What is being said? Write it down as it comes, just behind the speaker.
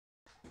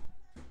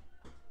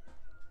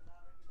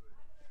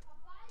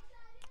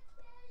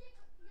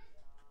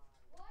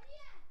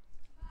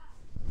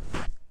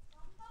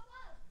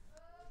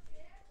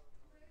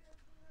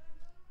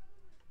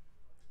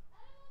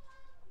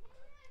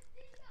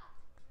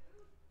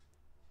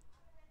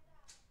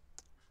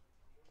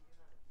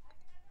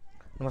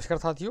नमस्कार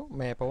साथियों,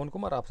 मैं पवन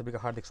कुमार आप सभी का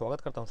हार्दिक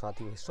स्वागत करता हूं।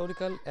 साथियों,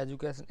 historical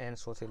education and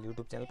social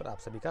YouTube channel पर आप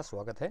सभी का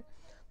स्वागत है।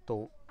 तो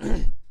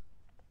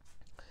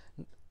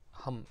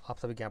हम आप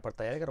सभी के यहाँ पर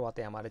तैयारी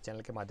करवाते हैं हमारे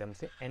चैनल के माध्यम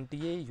से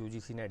NTA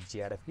UGC नेट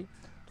JRF की।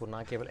 तो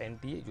ना केवल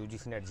NTA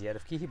UGC नेट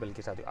JRF की ही,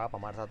 बल्कि साथियों आप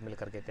हमारे साथ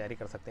मिलकर के तैयारी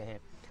कर सकते हैं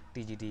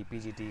TGT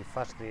PGT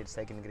first grade,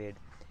 second grade,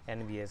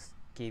 NVS,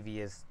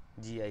 KVS,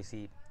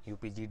 GIC,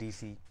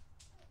 UPGDC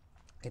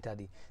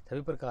इत्यादि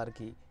सभी प्रकार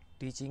की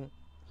टीचिंग,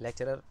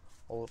 लेक्चरर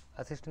और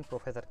असिस्टेंट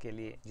प्रोफेसर के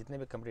लिए जितने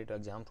भी कम्पिटिटिव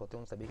एग्जाम्स होते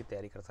हैं उन सभी की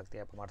तैयारी कर सकते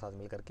हैं आप हमारे साथ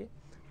मिल करके,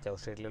 चाहे वो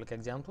स्टेट लेवल के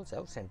एग्जाम्स हो, चाहे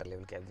वो सेंट्रल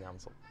लेवल के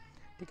एग्जाम्स हो।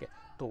 ठीक है,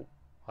 तो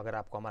अगर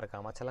आपको हमारा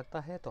काम अच्छा लगता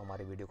है तो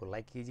हमारी वीडियो को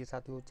लाइक कीजिए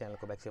साथियों। चैनल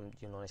को मैक्सिमम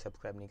जिन्होंने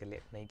सब्सक्राइब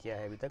नहीं किया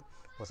है अभी तक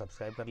वो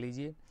सब्सक्राइब कर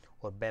लीजिए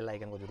और बेल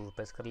आइकन को जरूर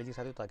प्रेस कर लीजिए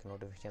साथियों, ताकि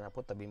नोटिफिकेशन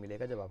आपको तभी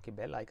मिलेगा जब आपकी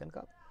बेल आइकन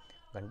का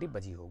घंटी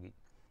बजी होगी।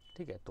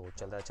 ठीक है, तो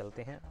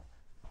चलते हैं।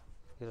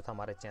 ये तो था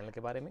हमारे चैनल के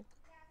बारे में।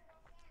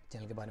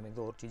 चैनल के बारे में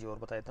दो और चीज़ें और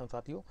बता देता हूँ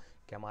साथियों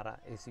कि हमारा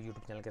इस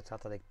यूट्यूब चैनल के साथ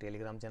साथ एक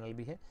टेलीग्राम चैनल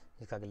भी है,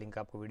 जिसका लिंक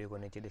आपको वीडियो को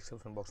नीचे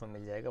डिस्क्रिप्शन बॉक्स में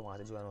मिल जाएगा, वहाँ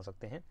से ज्वाइन हो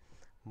सकते हैं।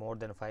 मोर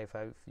देन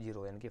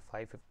 550 यानी कि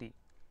 550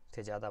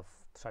 से ज़्यादा,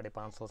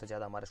 550 से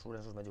ज़्यादा हमारे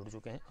स्टूडेंट्स उसमें जुड़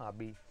चुके हैं। आप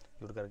भी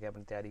जुड़ करके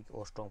अपनी तैयारी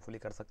और स्ट्रॉन्गफुली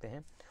कर सकते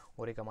हैं।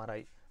 और एक हमारा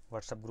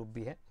व्हाट्सअप ग्रुप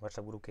भी है।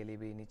 व्हाट्सअप ग्रुप के लिए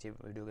भी नीचे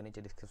वीडियो के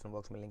नीचे डिस्क्रिप्शन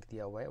बॉक्स में लिंक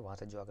दिया हुआ है, वहाँ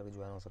से जाकर के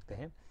ज्वाइन हो सकते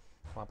हैं।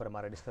 वहाँ पर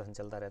हमारा डिस्कशन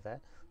चलता रहता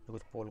है। जो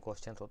कुछ पोल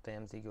क्वेश्चन होते हैं,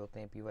 MCQ होते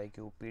हैं,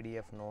 PYQ,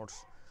 PDF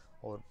नोट्स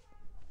और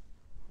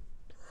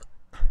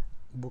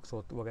बुक्स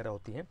वगैरह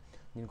होती हैं,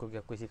 जिनको कि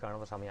किसी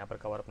कारणवश हम यहाँ पर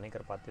कवर अप नहीं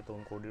कर पाते, तो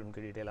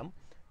उनकी डिटेल हम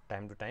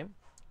टाइम टू टाइम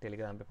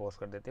टेलीग्राम पे पोस्ट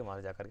कर देते हैं, वहाँ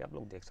से जाकर के आप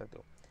लोग देख सकते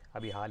हो।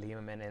 अभी हाल ही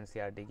में मैंने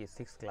NCERT की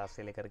 6th क्लास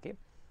से लेकर के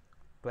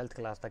 12th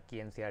क्लास तक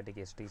की NCERT की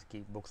हिस्ट्रीज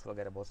की बुक्स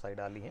वगैरह बहुत सारी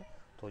डाली हैं।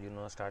 तो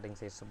जिन्होंने स्टार्टिंग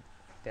से सब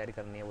तैयारी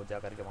करनी है वो जा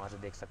करके वहाँ से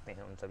देख सकते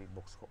हैं उन सभी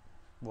बुक्स को।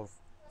 वो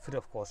फ्री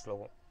ऑफ कॉस्ट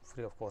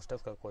है,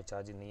 उसका कोई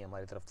चार्ज नहीं है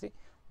हमारी तरफ से,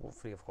 वो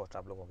फ्री ऑफ कॉस्ट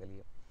आप लोगों के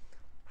लिए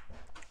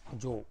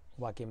जो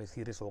वाकई में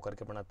सीरियस होकर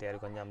के अपना तैयारी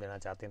को अंजाम देना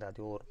चाहते हैं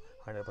साथियों और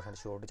 100%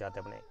 श्योरिटी चाहते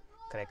हैं अपने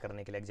क्रैक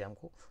करने के लिए एग्जाम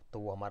को, तो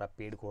वो हमारा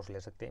पेड कोर्स ले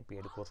सकते हैं।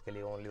 पेड कोर्स के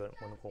लिए ओनली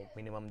उनको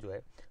मिनिमम जो है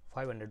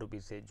 500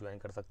 रुपीज़ से ज्वाइन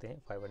कर सकते हैं।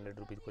 500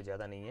 रुपीज़ कोई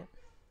ज़्यादा नहीं है।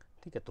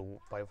 ठीक है, तो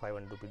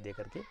 500 रुपीज़ दे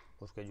करके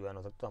उसके ज्वाइन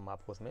हो सकते। तो हम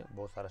आपको उसमें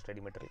बहुत सारा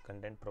स्टडी मटेरियल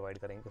कंटेंट प्रोवाइड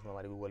करेंगे। उसमें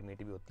हमारी गूगल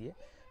मीट भी होती है,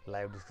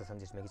 लाइव डिस्कशन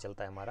जिसमें कि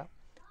चलता है हमारा,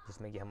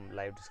 जिसमें कि हम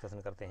लाइव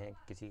डिस्कशन करते हैं।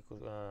 किसी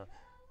को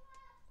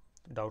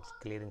डाउट्स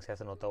क्लियरिंग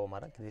सेशन होता है वो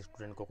हमारा, किसी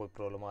स्टूडेंट को कोई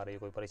प्रॉब्लम आ रही है,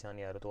 कोई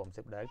परेशानी आ रही है तो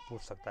हमसे डायरेक्ट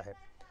पूछ सकता है।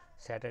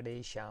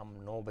 सैटरडे शाम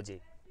 9 बजे,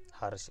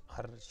 हर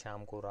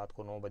शाम को रात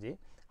को 9 बजे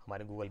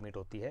हमारी गूगल मीट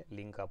होती है।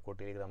 लिंक आपको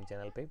टेलीग्राम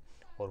चैनल पे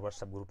और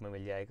व्हाट्सएप ग्रुप में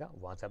मिल जाएगा,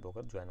 वहाँ से आप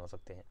होकर ज्वाइन हो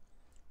सकते हैं।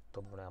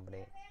 तो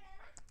अपने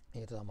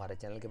ये तो हमारे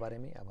चैनल के बारे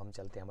में। अब हम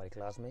चलते हैं हमारी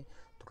क्लास में।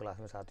 तो क्लास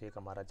में साथ ही एक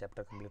हमारा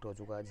चैप्टर कंप्लीट हो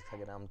चुका है, जिसका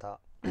कि नाम था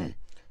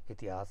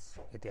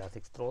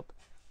ऐतिहासिक स्रोत,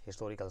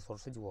 हिस्टोरिकल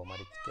सोर्सेज। वो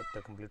हमारी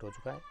चैप्टर कंप्लीट हो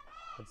चुका है।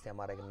 इससे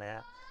हमारा एक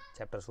नया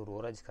चैप्टर शुरू हो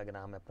रहा है, जिसका कि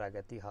नाम है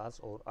प्रागैतिहास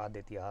और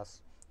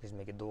आदिइतिहास,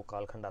 जिसमें कि 2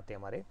 कालखंड आते हैं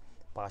हमारे,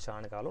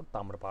 पाषाण काल और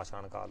ताम्र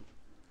पाषाण काल।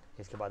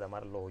 इसके बाद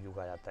हमारा लौह युग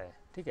आ जाता है।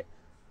 ठीक है,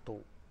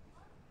 तो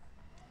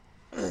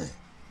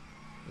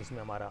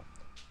इसमें हमारा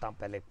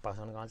पहले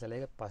पाषाण काल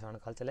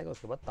चलेगा,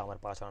 उसके बाद ताम्र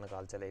पाषाण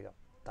काल चलेगा।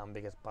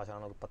 तांबे के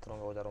पाषाण और पत्थरों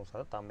के औजारों के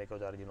साथ तांबे के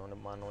औजार जिन्होंने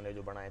मानव ने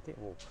जो बनाए थे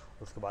वो।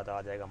 उसके बाद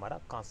आ जाएगा हमारा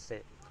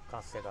कांस्य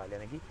काल,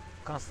 यानी कि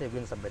कांस्य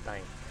युगीन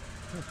सभ्यताएँ,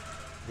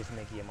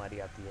 जिसमें कि हमारी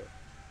आती है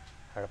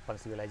Harappan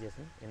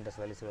civilisation, Indus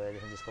valley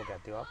civilisation जिसको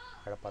कहते हो आप,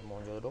 हड़प्पा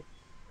मोहनजोदड़ो।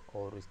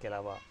 और इसके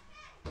अलावा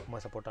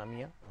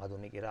मेसोपोटामिया,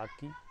 आधुनिक इराक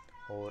की,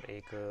 और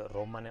एक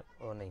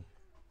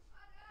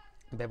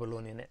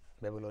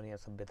बेबीलोनियन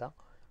सभ्यता,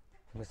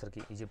 मिस्र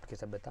की, इजिप्ट की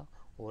सभ्यता,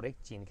 और एक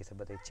चीन की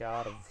सभ्यता।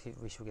 4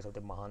 विश्व की सबसे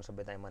महान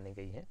सभ्यताएं मानी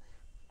गई हैं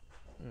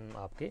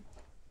आपके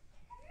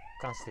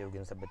कांस्य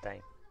युगीन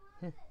सभ्यताएं,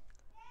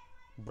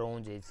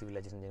 ब्रॉन्ज एज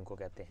सिविलाइजेशन जिनको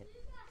कहते हैं।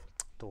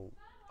 तो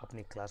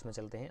अपनी क्लास में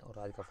चलते हैं और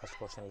आज का फर्स्ट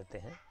क्वेश्चन लेते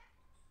हैं।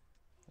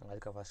 आज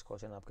का फर्स्ट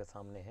क्वेश्चन आपके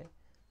सामने है।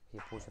 ये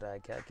पूछ रहा है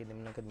क्या कि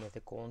निम्नलिखित में से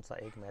कौन सा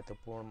एक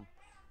महत्वपूर्ण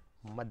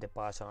मध्य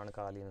पाषाण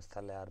कालीन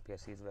स्थल है।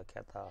 RPSC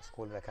व्याख्याता,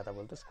 स्कूल व्याख्याता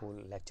बोलते स्कूल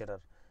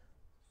लेक्चरर।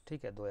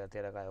 ठीक है,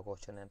 2013 का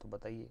क्वेश्चन है। तो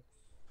बताइए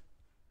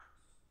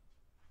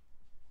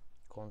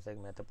कौन सा एक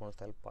महत्वपूर्ण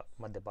स्थल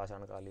मध्य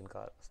पाषाण कालीन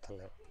का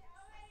स्थल है।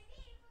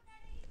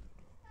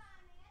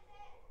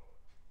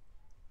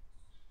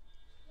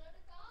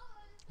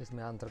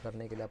 इसमें आंसर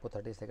करने के लिए आपको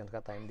 30 सेकंड का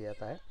टाइम दिया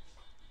जाता है।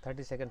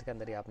 30 सेकंड के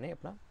अंदर ही आपने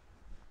अपना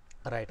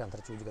राइट आंसर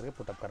चूज करके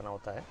पुटअप करना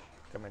होता है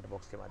कमेंट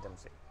बॉक्स के माध्यम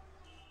से।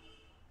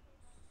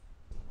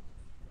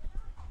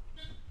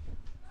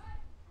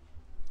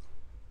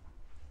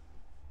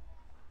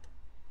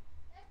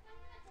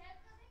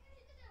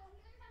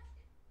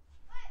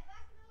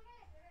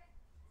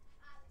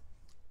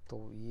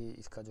 तो ये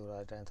इसका जो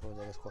राइट आंसर हो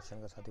जाएगा इस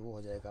क्वेश्चन का साथी, वो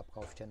हो जाएगा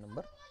आपका ऑप्शन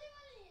नंबर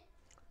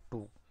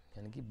 2,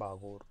 यानी कि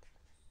बागोर।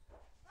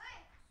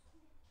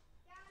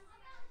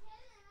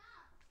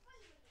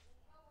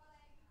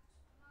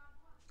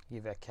 ये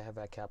व्याख्या है,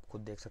 व्याख्या आप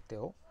खुद देख सकते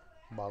हो।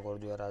 बागौर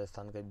जो है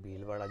राजस्थान के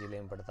भीलवाड़ा जिले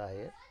में पड़ता है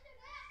ये,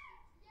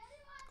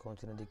 कौन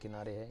सी नदी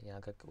किनारे है,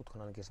 यहाँ का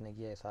उत्खनन किसने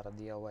किया है, सारा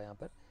दिया हुआ है यहाँ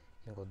पर,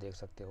 इनको देख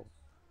सकते हो।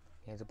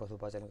 यहीं से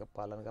पशुपालन का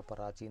पालन का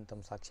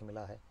प्राचीनतम साक्ष्य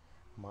मिला है,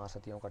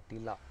 महासतियों का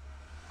टीला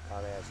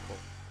कहा गया इसको।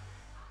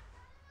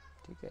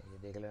 ठीक है, ये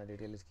देख लेना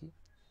डिटेल इसकी।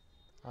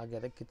 आगे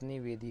आता है कितनी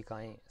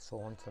वेदिकाएं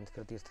सोहन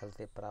संस्कृति स्थल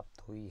से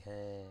प्राप्त हुई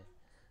हैं।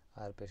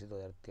 RPSC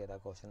 2013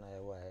 क्वेश्चन आया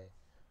हुआ है।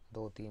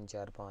 2, 3,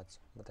 4, 5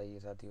 बताइए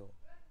साथियों।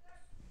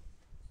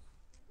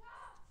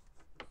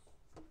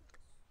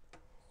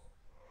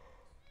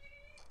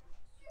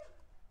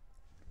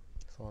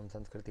 सोहन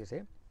संस्कृति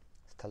से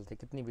स्थल से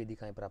कितनी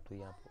वेदिकाएं प्राप्त हुई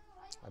हैं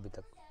आपको अभी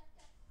तक।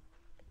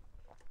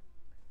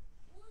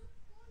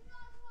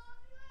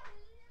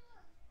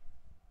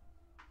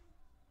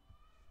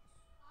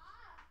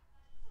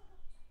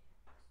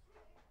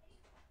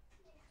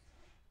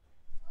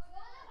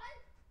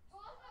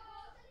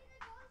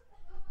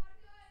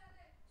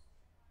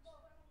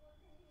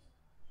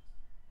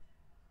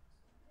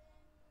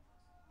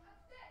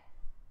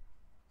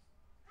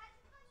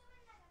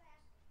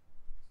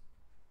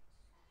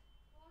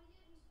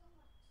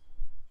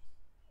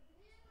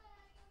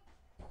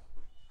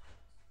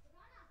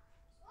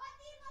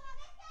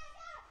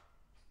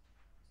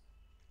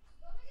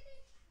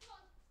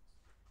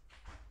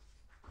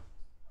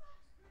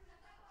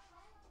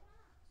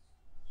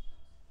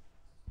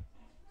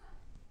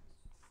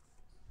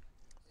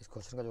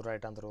 क्वेश्चन का जो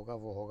राइट आंसर होगा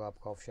वो होगा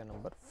आपका ऑप्शन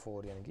नंबर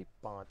 4 यानी कि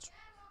 5।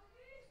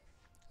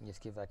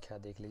 इसकी व्याख्या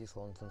देख लीजिए,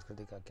 सोहन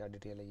संस्कृति का क्या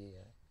डिटेल है, ये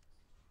है।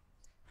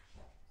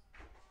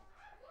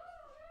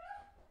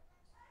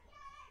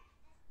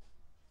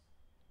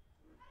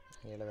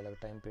 ये अलग अलग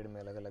टाइम पीरियड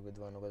में अलग अलग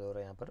विद्वानों के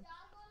द्वारा यहाँ पर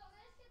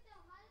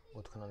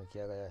उत्खनन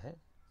किया गया है।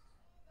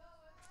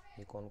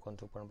 ये कौन कौन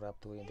से उपकरण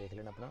प्राप्त हुए देख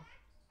लेना अपना।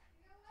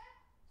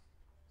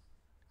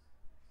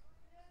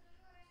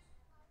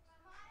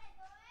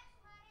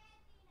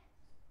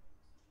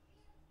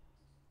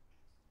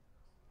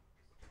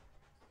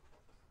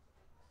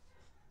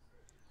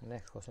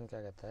 नेक्स्ट क्वेश्चन क्या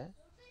कहता है,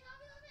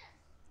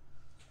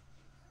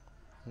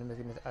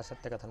 निम्नलिखित में से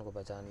असत्य कथन को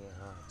पहचानिए।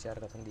 हाँ, 4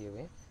 कथन दिए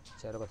हुए हैं,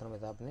 चारों कथनों में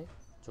से आपने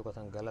जो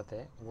कथन गलत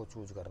है वो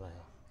चूज करना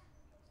है।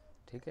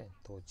 ठीक है,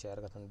 तो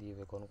 4 कथन दिए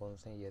हुए कौन कौन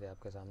से हैं, ये रहे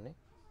आपके सामने।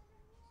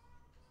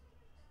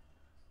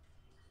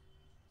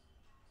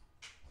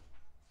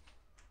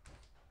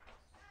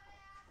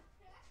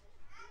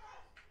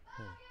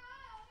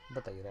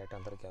 बताइए राइट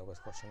आंसर क्या होगा इस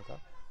क्वेश्चन का।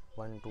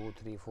 1, 2,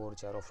 3, 4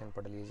 4 ऑप्शन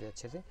पढ़ लीजिए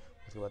अच्छे से,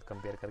 उसके बाद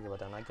कंपेयर करके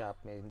बताना कि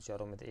आप में इन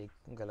चारों में से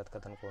एक गलत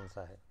कथन कौन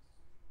सा है।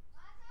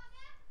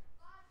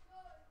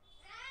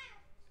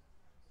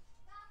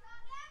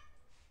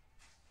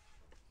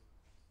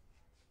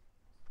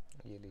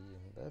 ये लीजिए,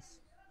 बस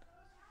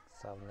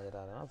साफ नज़र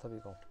आ रहा है ना सभी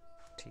को।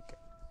 ठीक है,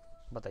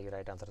 बताइए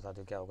राइट आंसर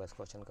साथियों क्या होगा इस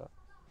क्वेश्चन का।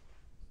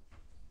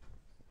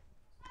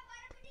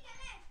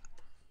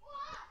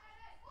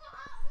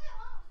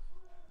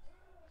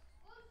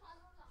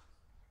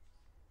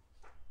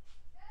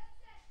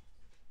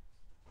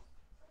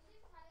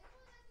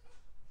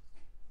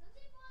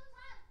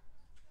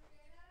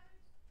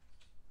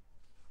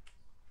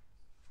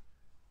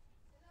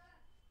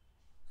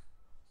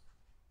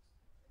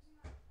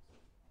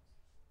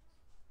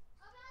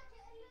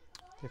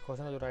 इस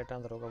क्वेश्चन का जो राइट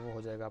आंसर होगा वो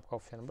हो जाएगा आपका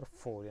ऑप्शन नंबर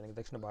 4 यानी कि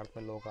दक्षिण भारत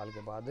में लोह काल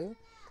के बाद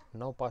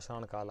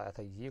नवपाषाण काल आया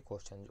था। ये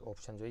क्वेश्चन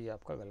ऑप्शन जो है ये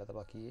आपका गलत है,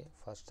 बाकी ये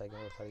फर्स्ट सेकंड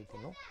और थर्ड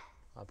तीनों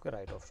आपके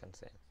राइट ऑप्शन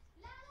से हैं।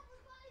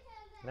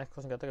 नेक्स्ट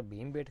क्वेश्चन कहता है कि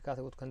भीमबेटका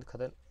से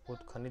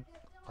उत्खनित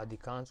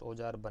अधिकांश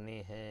औजार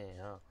बने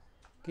हैं। हाँ,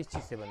 किस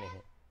चीज़ से बने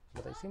हैं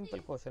बताइए। सिंपल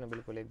क्वेश्चन है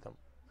बिल्कुल एकदम,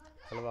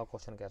 हलवा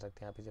क्वेश्चन कह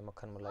सकते हैं आप इसे,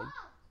 मक्खन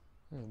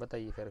मलाई।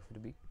 बताइए फिर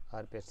भी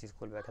RPSC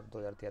स्कूल व्याख्या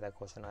 2013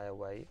 क्वेश्चन आया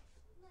हुआ है।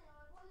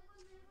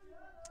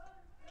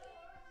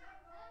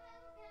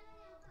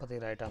 बताइए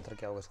राइट आंसर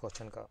क्या होगा इस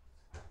क्वेश्चन का।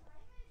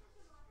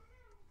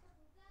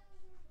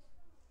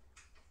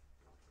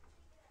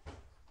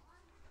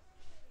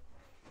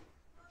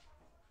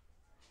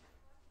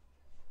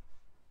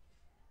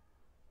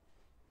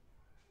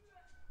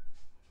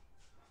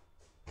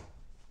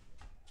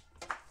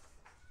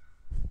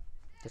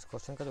 इस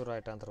क्वेश्चन का जो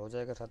राइट आंसर हो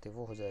जाएगा साथी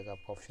वो हो जाएगा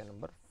आपका ऑप्शन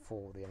नंबर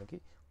 4 यानी कि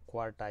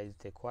क्वार्टाइज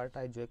थे।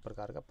 क्वार्टाइज जो एक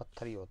प्रकार का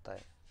पत्थर ही होता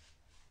है।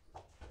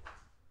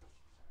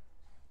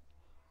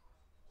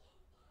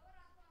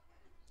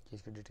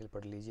 इसकी डिटेल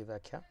पढ़ लीजिए,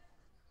 व्याख्या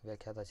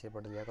तो अच्छे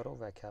पढ़ लिया करो।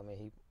 व्याख्या में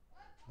ही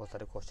बहुत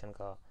सारे क्वेश्चन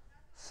का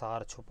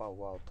सार छुपा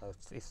हुआ होता है,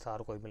 इस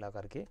सार को मिला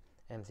करके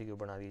MCQ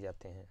बना दिए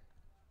जाते हैं।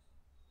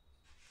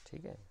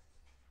 ठीक है,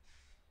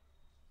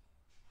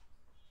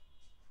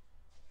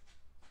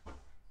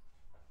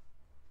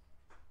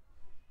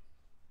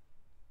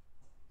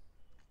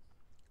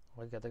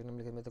 और कहते हैं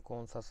निम्नलिखित में तो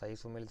कौन सा सही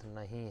सुमेलित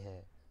नहीं है।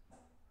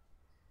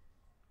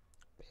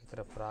 एक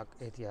तरफ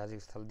प्राक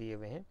ऐतिहासिक स्थल दिए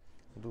हुए हैं,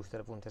 दूसरी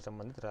तरफ उनसे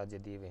संबंधित राज्य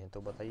दिए हुए हैं,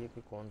 तो बताइए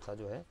कि कौन सा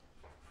जो है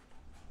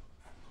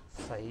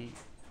सही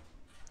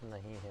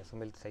नहीं है,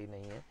 सुमेलित सही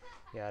नहीं है।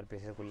 ये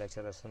RPSC को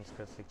लेक्चर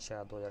संस्कृत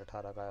शिक्षा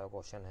 2018 का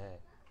क्वेश्चन है।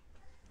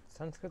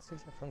 संस्कृत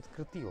शिक्षा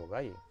संस्कृति होगा,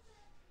 ये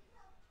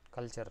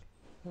कल्चर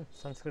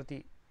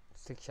संस्कृति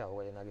शिक्षा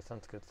होगा, ये ना कि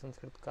संस्कृत।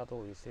 संस्कृत का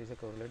तो इससे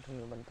कोई रिलेटेड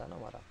नहीं बनता ना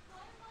हमारा।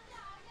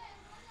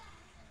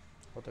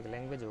 वो तो एक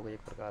लैंग्वेज हो गई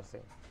एक प्रकार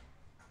से,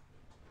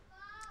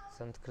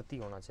 संस्कृति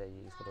होना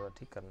चाहिए, इसको थोड़ा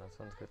ठीक करना,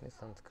 संस्कृत नहीं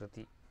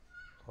संस्कृति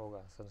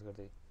होगा,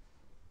 संस्कृति।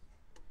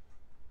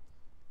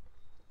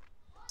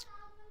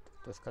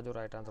 तो इसका जो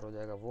राइट आंसर हो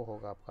जाएगा वो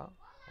होगा आपका,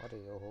 अरे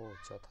ओहो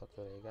चौथा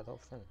तो रह गया था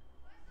ऑप्शन,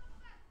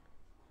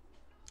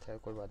 खैर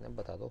कोई बात नहीं,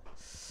 बता दो।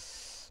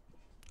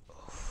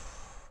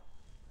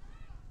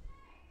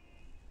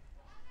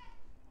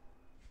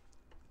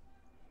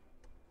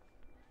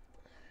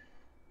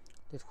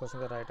 इस क्वेश्चन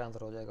का राइट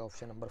आंसर हो जाएगा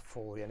ऑप्शन नंबर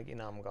 4, यानी कि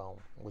इनाम गांव,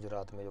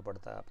 गुजरात में जो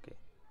पड़ता है आपके।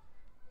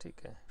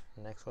 ठीक है,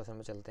 नेक्स्ट क्वेश्चन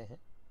में चलते हैं।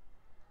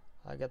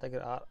 आ गया था कि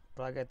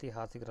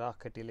प्रागैतिहासिक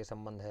राख खटीले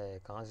संबंध है,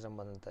 कहाँ से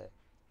संबंधित है?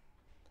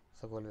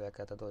 सगोल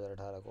व्याख्या था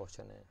 2018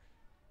 क्वेश्चन है।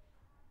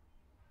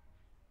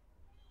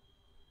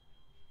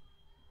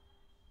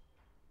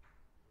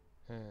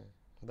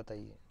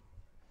 बताइए,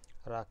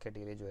 राख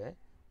खटीले जो है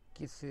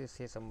किस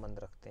से संबंध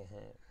रखते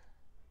हैं,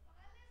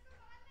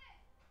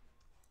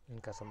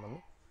 इनका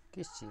संबंध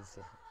किस चीज़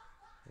से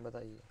है,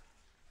 बताइए।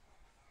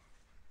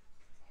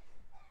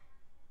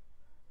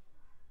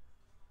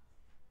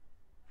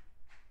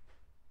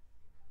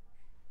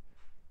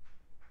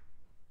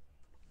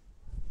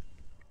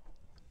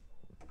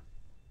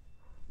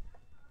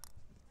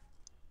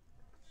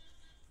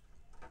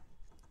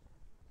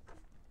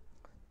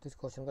 तो इस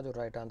क्वेश्चन का जो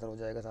राइट आंसर हो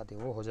जाएगा साथी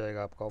वो हो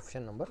जाएगा आपका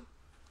ऑप्शन नंबर,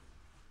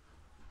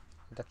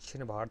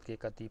 दक्षिण भारत के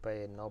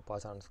कतिपय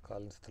नवपाषाण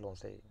कालीन स्थलों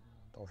से।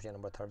 तो ऑप्शन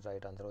नंबर 3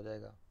 राइट आंसर हो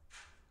जाएगा,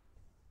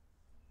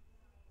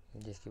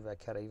 जिसकी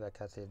व्याख्या रही,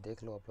 व्याख्या से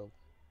देख लो आप लोग।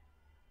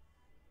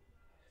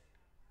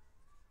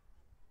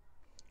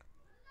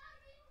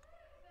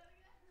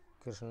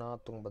 कृष्णा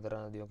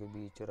तुंगभद्रा नदियों के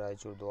बीच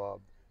रायचूर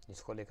दोआब,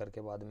 इसको लेकर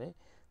के बाद में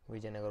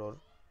विजयनगर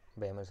और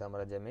बहमन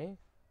साम्राज्य में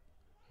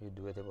युद्ध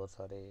हुए थे बहुत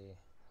सारे,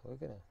 वही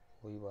क्या ना,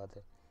 वही बात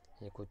है।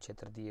 ये कुछ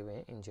क्षेत्र दिए हुए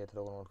हैं, इन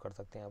क्षेत्रों को नोट कर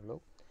सकते हैं आप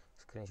लोग,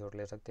 स्क्रीनशॉट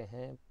ले सकते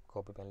हैं,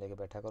 कॉपी पेन लेके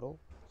बैठा करो,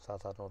 साथ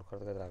साथ नोट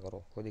करके रहा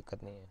करो, कोई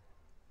दिक्कत नहीं है।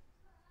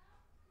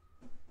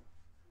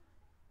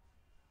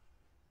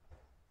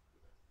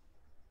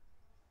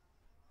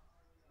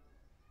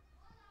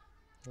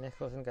 नेक्स्ट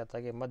क्वेश्चन कहता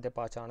है कि मध्य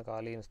पाषाण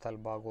कालीन स्थल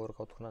बागोर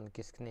का उत्खनन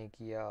किसने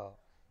किया?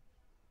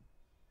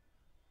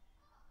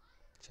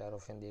 4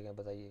 ऑप्शन दिए गए,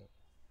 बताइए।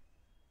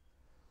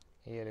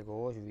 ए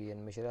Ghosh, V N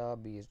Mishra,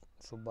 B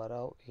Subba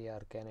Rao, A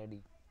R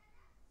Kennedy.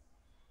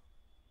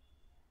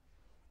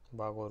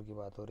 Bagor की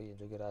बात हो रही है,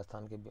 जो कि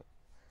राजस्थान के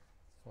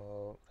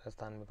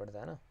राजस्थान में पड़ता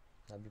है ना।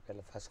 अभी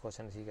पहले फर्स्ट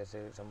क्वेश्चन इसी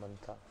कैसे संबंध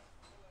था,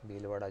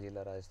 भीलवाड़ा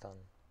जिला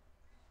राजस्थान।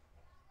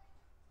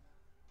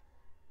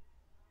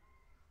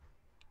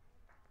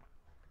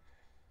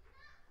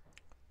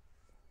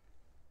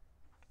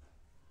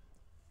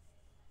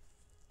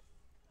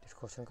 इस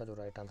क्वेश्चन का जो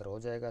राइट आंसर हो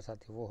जाएगा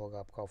साथी वो होगा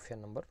आपका option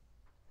number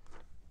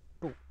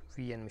 2,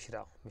 V N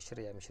Mishra,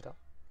 Mishra.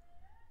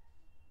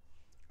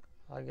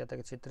 आ गया था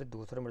कि चित्रित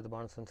दूसरे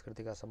मृदबान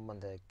संस्कृति का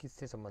संबंध है,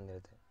 किससे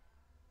संबंधित है,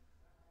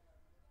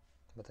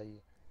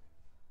 बताइए।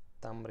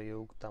 ताम्र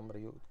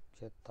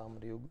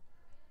युग,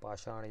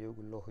 पाषाण युग,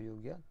 लोह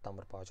युग या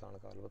ताम्र पाषाण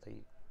काल,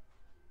 बताइए।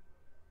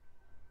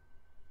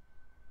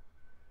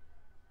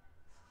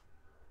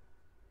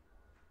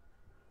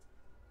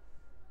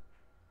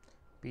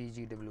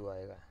 PGW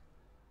आएगा,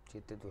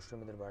 चित्रित दूसरे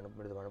मृदबान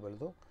बोले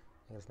तो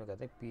इंग्लिश में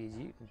कहते हैं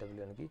PGW,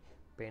 यानी कि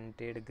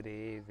पेंटेड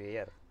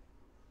ग्रेवेयर।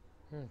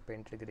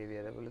 पेंटेड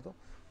ग्रेवेयर है बोले तो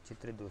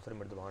चित्रित दूसरे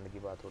मृदभांड की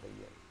बात हो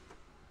रही है,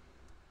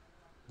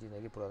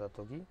 जिन्हें कि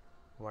पुरातत्व की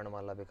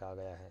वर्णमाला भी कहा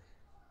गया है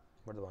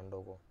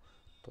मृदभांडों को।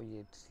 तो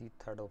ये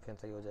थर्ड ऑप्शन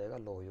सही हो जाएगा,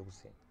 लोह युग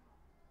से।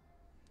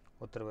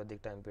 उत्तर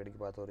वैदिक टाइम पीरियड की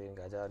बात हो रही है,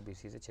 1000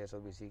 BC से 600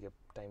 BC के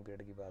टाइम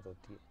पीरियड की बात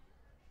होती है।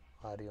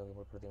 आर्यों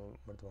के प्रति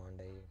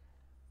मृदभांड है ये।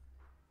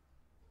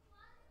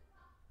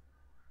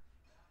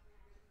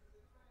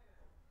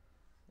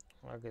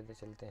 आगे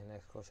चलते हैं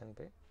नेक्स्ट क्वेश्चन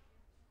पे।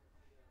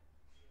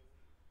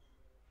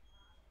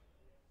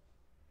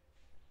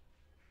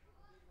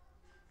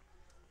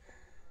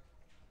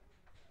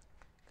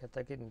 कहता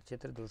है कि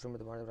चित्र दूसरे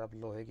मृदभांड प्राप्त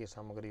लोहे की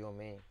सामग्रियों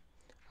में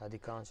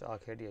अधिकांश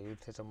आखेट या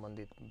युद्ध से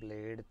संबंधित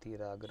ब्लेड,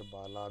 तीराग्र,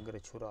 बालाग्र,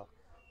 छुरा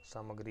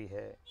सामग्री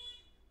है,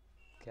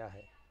 क्या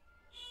है?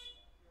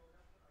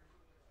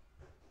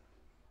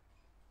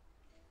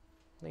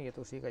 नहीं, ये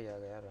तो उसी का ही आ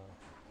गया यार।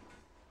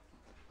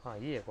 हाँ,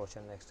 ये है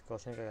क्वेश्चन। नेक्स्ट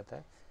क्वेश्चन क्या कहता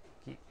है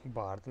कि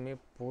भारत में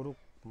पूर्व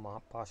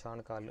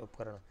पाषाण कालीन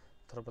उपकरण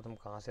सर्वप्रथम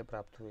कहाँ से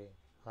प्राप्त हुए?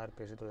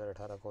 RPSC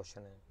 2018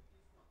 क्वेश्चन है।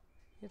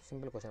 ये तो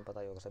सिंपल क्वेश्चन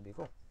पता ही होगा सभी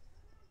को,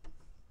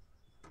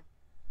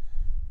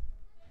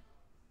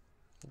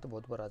 ये तो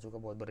बहुत बार आ चुका,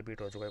 बहुत बार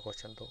रिपीट हो चुका है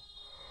क्वेश्चन तो।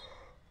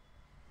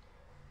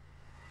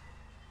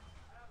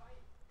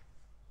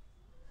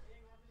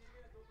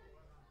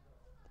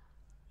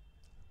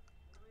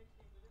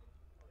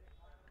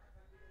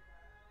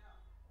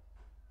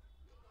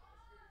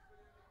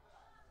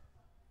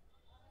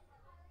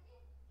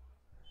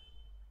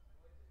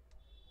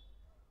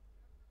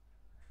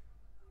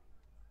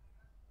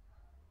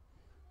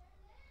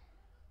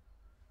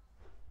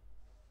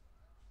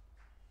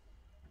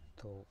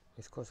 तो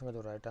इस क्वेश्चन का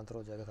जो राइट आंसर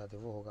हो जाएगा साथी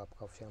वो होगा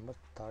आपका ऑप्शन नंबर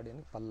 3,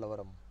 यानी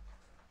पल्लवरम।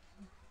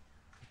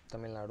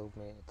 तमिलनाडु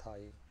में था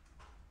ये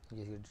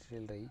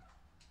डिटेल रही।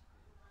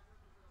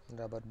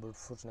 रॉबर्ट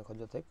ब्रूसफुट ने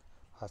खोजा था एक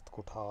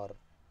हस्तकुठार।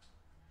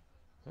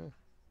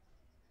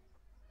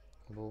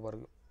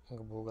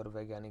 भूगर्भ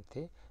वैज्ञानिक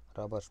थे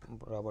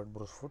रॉबर्ट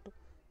ब्रूसफुट, और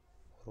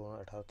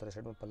उन्होंने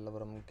 1863 में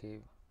पल्लवरम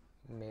के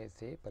में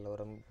से,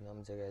 पल्लवरम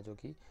नाम जगह है जो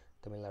कि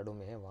तमिलनाडु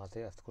में है, वहाँ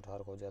से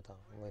हस्तकुठार खोजा था,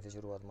 वहीं से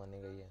शुरुआत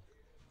मानी गई है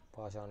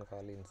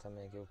पाषाणकालीन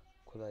समय की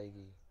खुदाई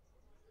की।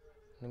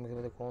 निम्न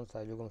में से कौन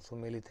सा युग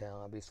सुमेलित है?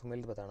 हाँ, अभी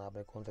सुमेलित बताना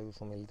आपने, कौन सा युग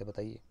सुमेलित है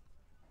बताइए।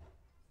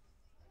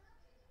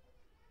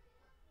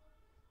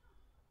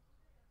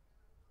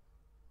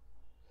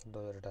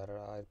 दो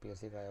 2018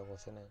 RPSC का आया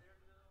क्वेश्चन है।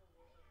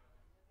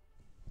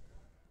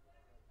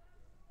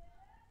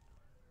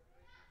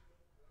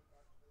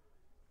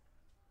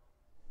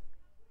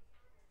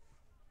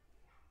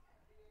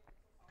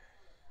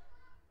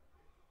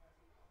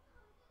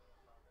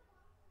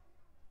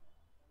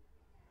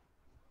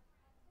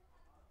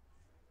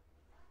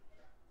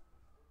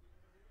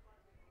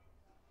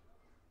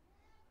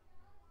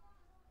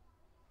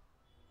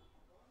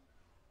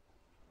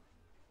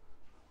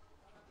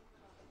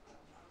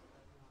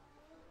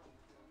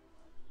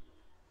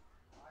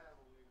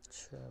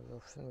 अच्छा,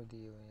 ऑप्शन भी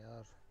दिए हुए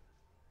यार।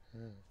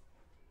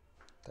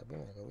 तभी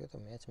मैं करूँगा, तो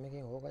मैच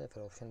मेकिंग होगा या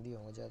फिर ऑप्शन दिए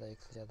होंगे ज़्यादा, एक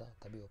से ज़्यादा,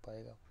 तभी हो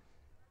पाएगा,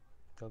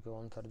 क्योंकि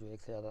आंसर जो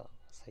एक से ज़्यादा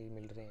सही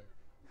मिल रहे हैं।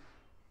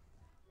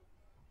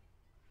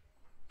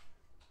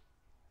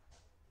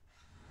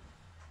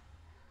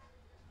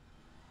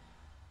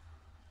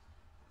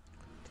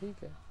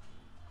 ठीक है,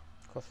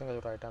 क्वेश्चन का जो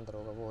राइट आंसर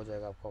होगा वो हो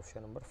जाएगा आपका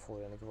ऑप्शन नंबर 4,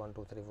 यानी कि 1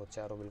 2 3 4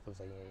 चारों बिल्कुल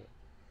सही है। ये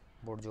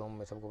बोर्डजोम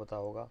में सबको पता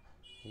होगा,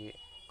 ये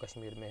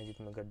कश्मीर में है,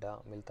 जिसमें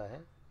गड्ढा मिलता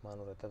है,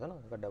 मानो रहता था ना,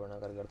 गड्ढा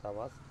बनाकर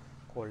गर्तावास।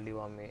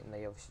 कोल्डिवा में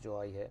नई अवशेष जो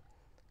आई है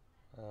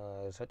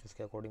रिसर्च,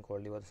 उसके अकॉर्डिंग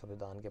कोल्डिवा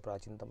संविधान के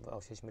प्राचीनतम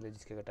अवशेष मिले,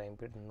 जिसके टाइम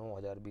पीरियड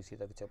 9000 BC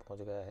तक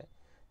पहुँच गया है।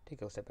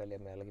 ठीक है, उससे पहले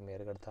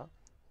मेहरगढ़ था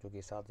जो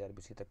कि 7000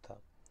 BC तक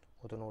था।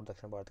 उत्तर और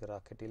दक्षिण भारत के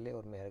राख के टीले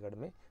और मेहरगढ़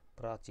में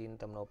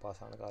प्राचीनतम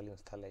नवपाषाणकालीन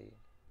स्थल है ये।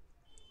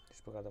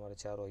 इस प्रकार हमारे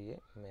चारों ये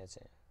मैच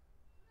हैं।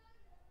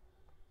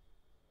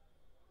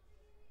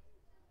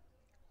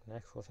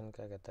 नेक्स्ट क्वेश्चन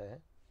क्या कहता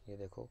है, ये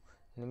देखो,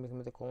 निम्नलिखित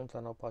में से कौन सा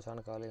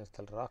नवपाषाणकालीन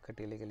स्थल राख के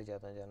टीले के लिए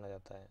जाना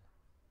जाता है?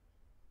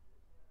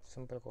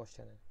 सिंपल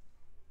क्वेश्चन है।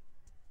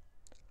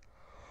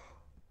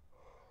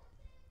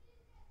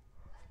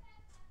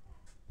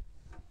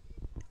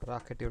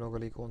 राख के टीलों के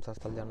लिए कौन सा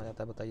स्थल जाना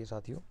जाता है बताइए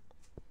साथियों।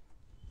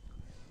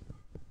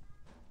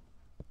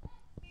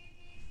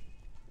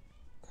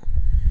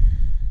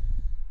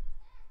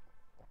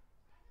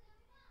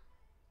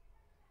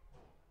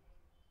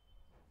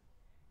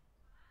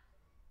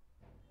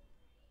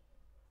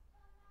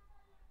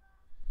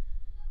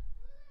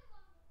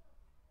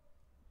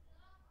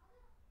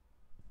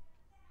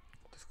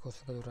 इस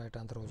क्वेश्चन का जो राइट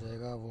आंसर हो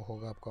जाएगा वो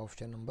होगा आपका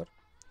ऑप्शन नंबर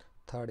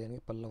 3, यानी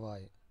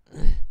पल्लवाय।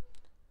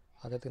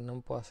 अगर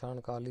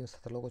नवपाषाणकालीन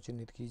स्थलों को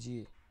चिन्हित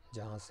कीजिए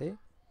जहाँ से,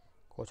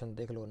 क्वेश्चन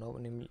देख लो,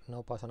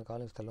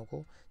 नवपाषाणकालीन स्थलों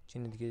को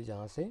चिन्हित कीजिए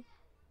जहाँ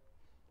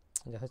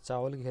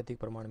चावल की खेती के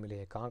प्रमाण मिले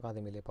हैं। कहाँ कहाँ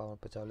से मिले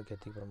चावल की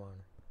खेती के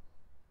प्रमाण?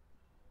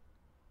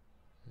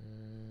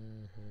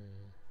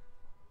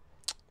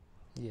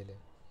 ये ले,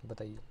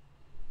 बताइए।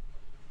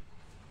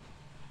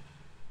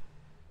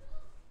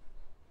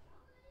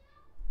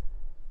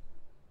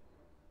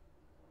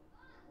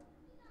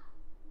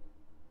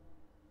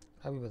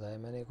 अभी बताया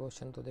मैंने,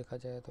 क्वेश्चन तो देखा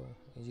जाए तो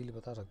इजीली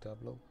बता सकते हो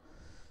आप लोग।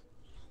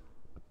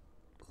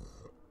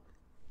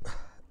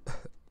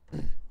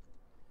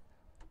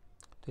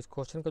 तो इस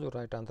क्वेश्चन का जो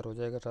राइट आंसर हो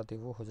जाएगा साथी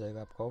वो हो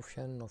जाएगा आपका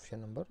ऑप्शन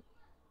नंबर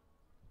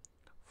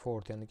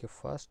 4, यानी कि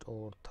फर्स्ट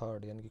और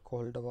थर्ड, यानी कि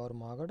कोल्डवा और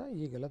महागढ़ा।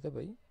 ये गलत है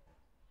भाई,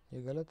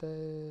 ये गलत है,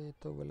 ये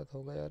तो गलत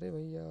हो गया। अरे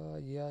भैया,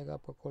 ये आएगा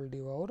आपका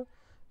कोल्डवा और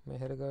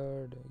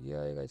मेहरगढ़, ये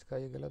आएगा इसका,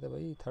 ये गलत है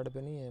भाई, थर्ड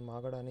पे नहीं है,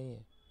 महागढ़ा नहीं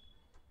है।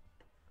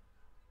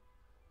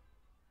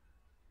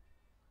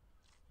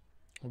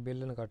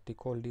 बेलन घाटी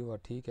कोल्डवा,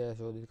 ठीक है।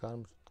 शोधित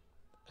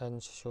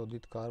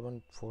कार्बन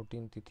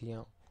 14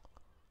 तिथियाँ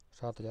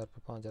 7000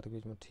 से 5000 के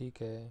बीच में,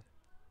 ठीक है।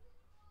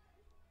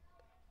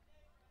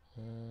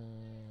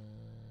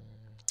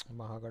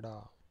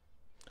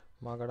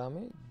 महागढ़ा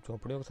में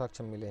झोपड़ियों के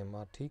साक्ष्य मिले हैं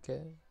माँ, ठीक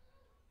है।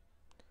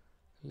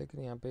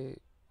 लेकिन यहाँ पे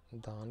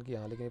धान की,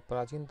 हाँ, लेकिन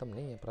प्राचीनतम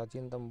नहीं है,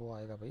 प्राचीनतम वो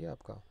आएगा भैया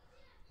आपका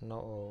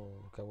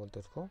क्या बोलते हैं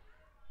उसको,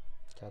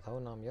 क्या था वो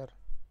नाम यार,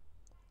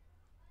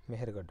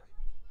 मेहरगढ़,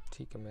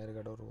 ठीक है,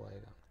 मेहरगढ़, और वो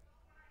आएगा।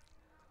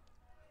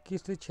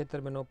 किस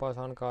क्षेत्र में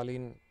नवपाषाण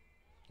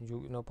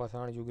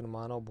युगीन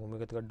मानव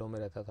भूमिगत गड्ढों में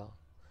रहता था?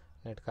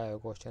 नेट का आया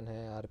क्वेश्चन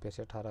है,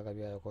 RPSC 18 का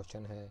भी आया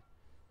क्वेश्चन है,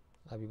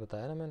 अभी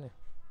बताया ना मैंने।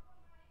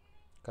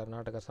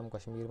 कर्नाटक, असम,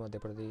 कश्मीर, मध्य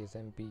प्रदेश,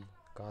 MP,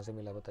 कहाँ से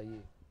मिला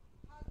बताइए।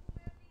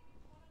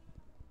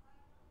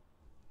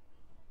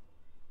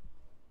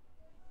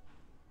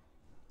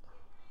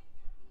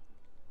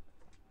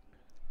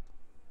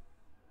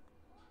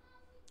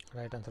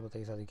 राइट आंसर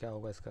बताइए साथी, क्या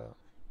होगा इसका?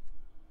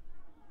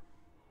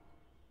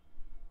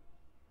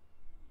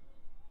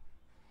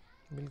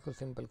 बिल्कुल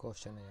सिंपल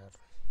क्वेश्चन है यार,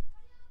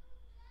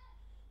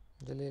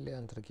 जल्दी ले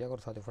आंसर किया करो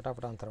साथियों,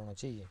 फटाफट आंसर होना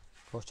चाहिए।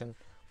 क्वेश्चन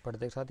पढ़ते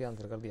के साथ ही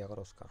आंसर कर दिया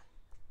करो उसका।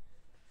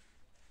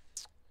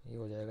 ये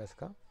हो जाएगा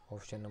इसका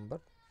ऑप्शन नंबर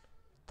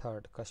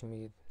 3,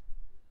 कश्मीर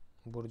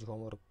बुर्ज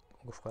होम और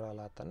गुफकर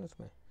आता है ना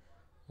इसमें,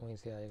 वहीं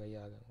से आएगा ये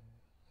आगे।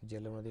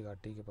 झेलम नदी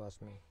घाटी के पास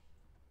में,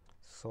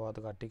 स्वात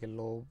घाटी के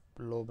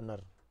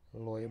लोबनर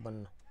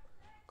लोएबन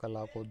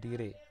कला को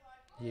धीरे,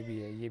 ये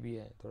भी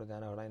है थोड़ा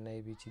ध्यान रखना,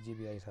 नई भी चीज़ें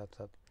भी आई साथ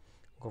साथ।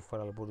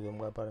 गुफकर बुर्ज होम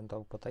के बारे में तो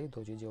आपको पता ही,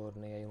 2 चीज़ें और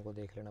नहीं आई उनको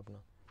देख लेना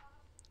अपना।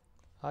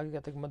 आगे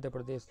कहते हैं मध्य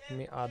प्रदेश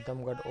में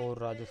आदमगढ़ और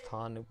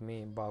राजस्थान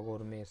में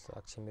बागौर में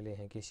साक्ष्य मिले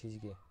हैं किस चीज़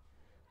के?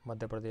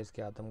 मध्य प्रदेश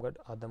के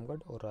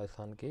आदमगढ़ और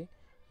राजस्थान के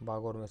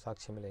बागौर में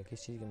साक्ष्य मिले हैं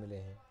किस चीज़ के मिले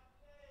हैं?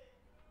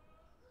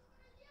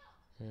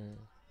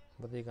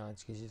 बताइए कहाँ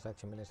किसी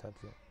साक्ष्य मिले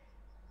साथियों?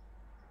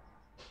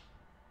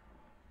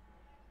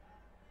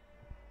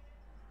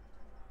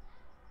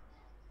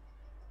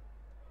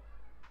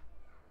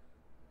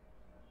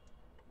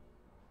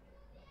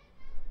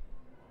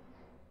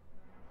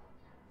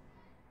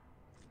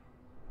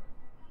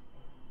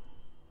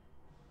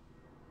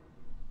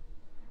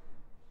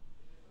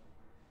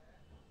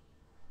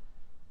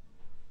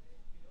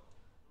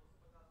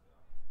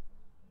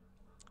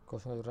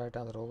 क्वेश्चन का जो राइट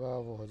आंसर होगा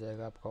वो हो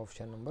जाएगा आपका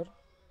ऑप्शन नंबर,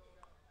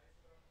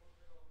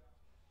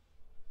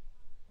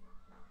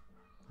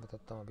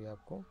 बताता हूँ अभी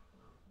आपको।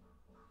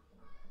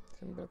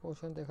 सिंपल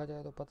क्वेश्चन देखा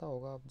जाए तो पता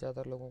होगा आप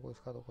ज़्यादातर लोगों को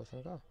इसका तो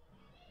क्वेश्चन का।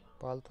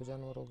 पालतू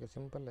जानवरों के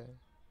सिंपल है,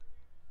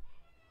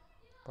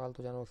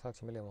 पालतू जानवरों के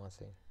साक्ष्य मिले वहाँ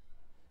से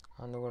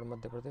आंध्रगढ़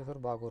मध्य प्रदेश और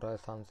बागौर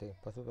राजस्थान से।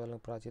 पशुपालन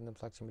प्राचीनतम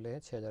साक्ष्य मिले हैं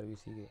 6000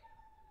 BC के।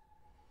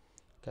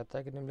 कहता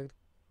है कि निम्नलिखित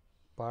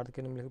भारत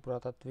के निम्नलिखित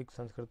पुरातात्विक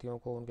संस्कृतियों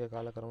को उनके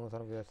कालक्रम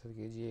अनुसार व्यवस्थित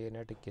कीजिए।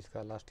 नेटिक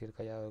किसका लास्ट ईयर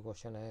का यह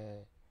क्वेश्चन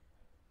है।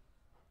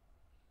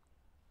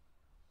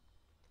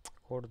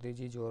 कोड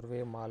दीजिए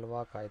जोरवे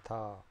मालवा कायथा,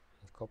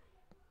 इसको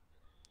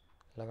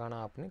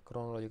लगाना आपने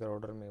क्रोनोलॉजिकल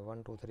ऑर्डर में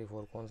 1 2 3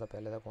 4 कौन सा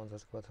पहले था कौन सा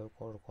उसके बाद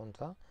और कौन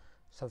सा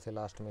सबसे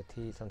लास्ट में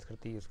थी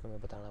संस्कृति, उसको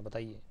मैं बताना।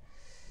 बताइए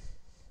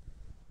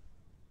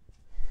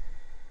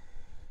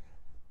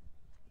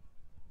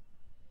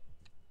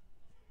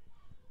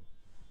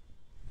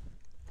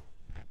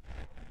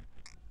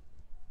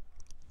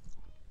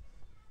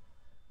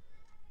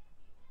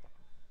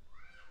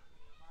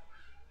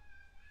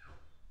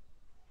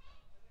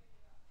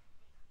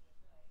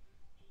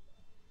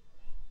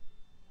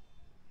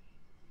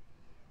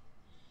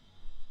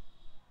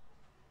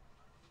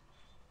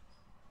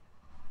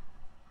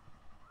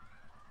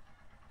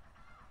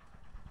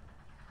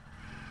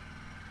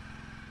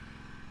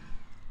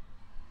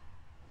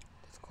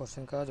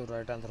क्वेश्चन का जो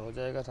राइट आंसर हो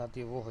जाएगा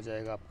साथी वो हो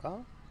जाएगा आपका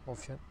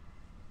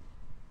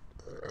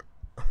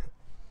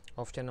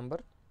ऑप्शन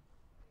नंबर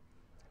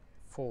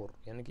 4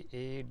 यानी कि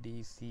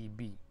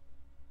ADCB।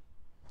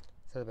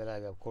 सबसे पहले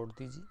आएगा कोड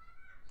दीजिए,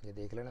 ये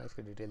देख लेना,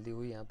 इसकी डिटेल दी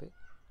हुई है यहाँ पे,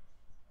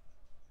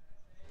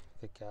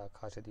 फिर क्या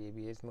खासियत ये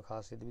भी है इसमें,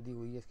 खासियत भी दी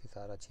हुई है इसकी,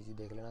 सारा चीज़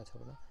देख लेना अच्छा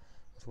अपना।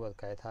 उसके बाद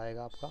कैथा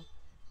आएगा आपका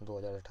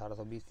 2000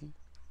 1800 BC,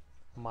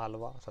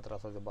 मालवा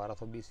 1700 से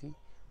 1200 BC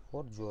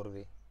और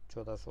जोरवे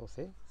 1400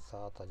 से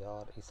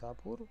 7000 ईसा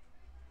पूर्व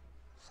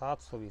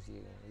 700 BC।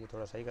 ये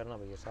थोड़ा सही करना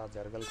भैया,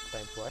 7000 गलत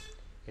टाइप हुआ है,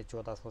 ये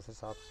 1400 से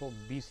 700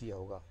 BC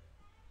होगा।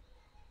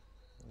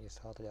 ये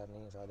 7000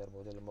 नहीं है, 7000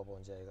 बहुत लंबा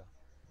पहुंच जाएगा,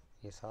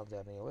 ये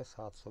 7000 नहीं होगा,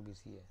 700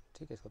 BC है।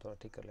 ठीक है, इसको थोड़ा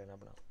ठीक कर लेना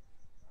अपना,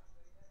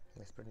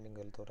 स्पेलिंग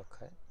गलत हो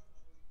रखा है।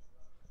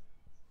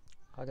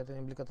 आगे तो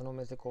निम्नलिखित कथनों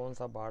में से कौन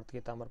सा भारत की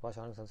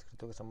ताम्रपाषाण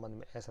संस्कृतियों के संबंध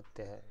में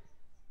असत्य है?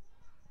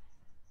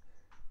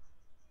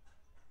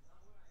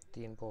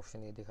 3 को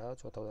ऑप्शन ये दिखा,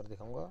 चौथा उधर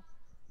दिखाऊंगा।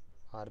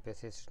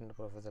 RPSC असिस्टेंट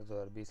प्रोफेसर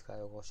 2020 का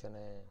क्वेश्चन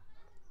है।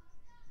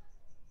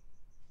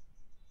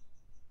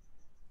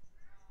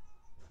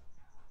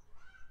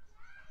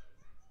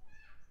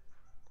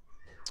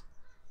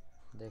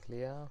 देख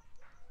लिया,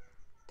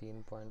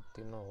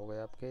 3.3 हो गए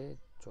आपके,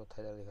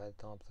 चौथा इधर दिखा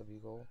देता हूँ आप सभी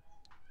को,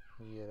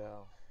 ये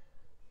रहा।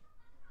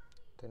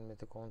 तो इनमें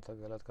से कौन सा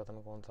गलत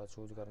कथन, कौन सा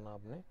चूज करना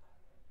आपने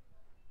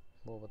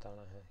वो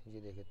बताना है।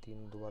 ये देखिए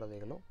 3 दोबारा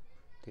देख लो,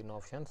 3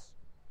 ऑप्शंस,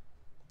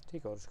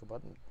 ठीक है, और उसके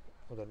बाद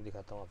उधर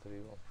दिखाता हूँ आप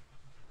सभी को।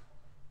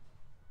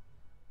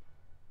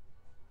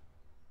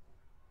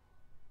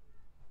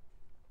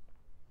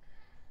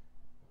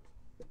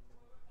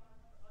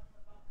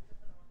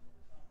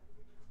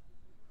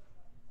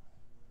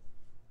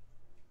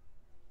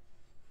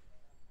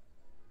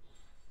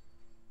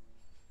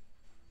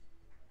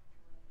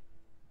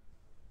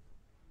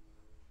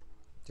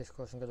 जिस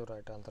क्वेश्चन का जो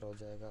राइट आंसर हो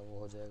जाएगा वो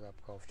हो जाएगा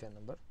आपका ऑप्शन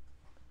नंबर,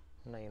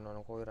 नहीं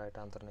उन्होंने कोई राइट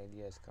आंसर नहीं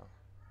दिया इसका।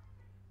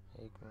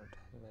 1 मिनट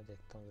मैं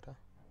देखता हूँ जरा।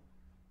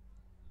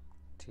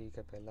 ठीक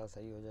है, पहला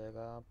सही हो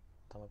जाएगा,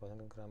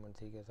 ताम्रपाषाण ग्रामीण,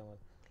 ठीक है, समझ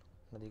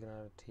नदी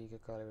किनारे, ठीक है,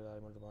 काले,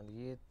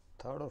 ये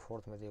 3rd और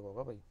 4th में से एक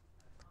होगा भाई।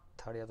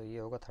 3rd या तो ये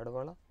होगा 3rd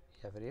वाला,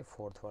 या फिर ये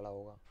 4th वाला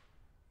होगा।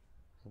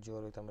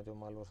 जो में जो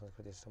मालवा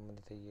संस्कृति से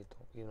संबंधित है, ये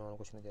तो इन्होंने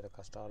कुछ नहीं दे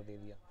रखा, स्टार दे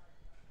दिया,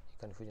 ये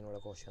कन्फ्यूजन वाला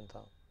क्वेश्चन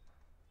था।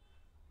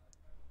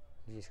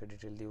 ये इसकी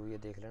डिटेल दी हुई है,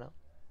 देख लेना।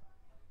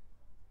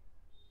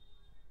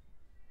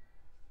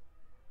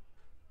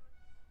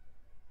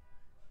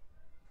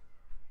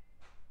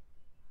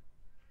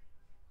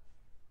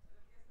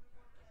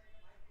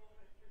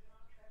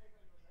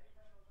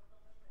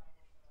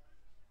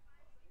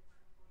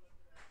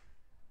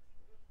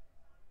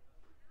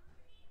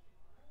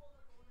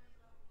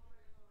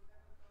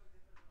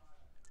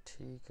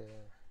 ठीक है,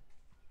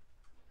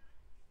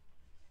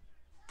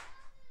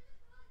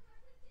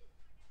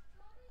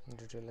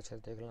 डिटेल अच्छे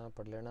से देख लेना,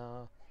 पढ़ लेना,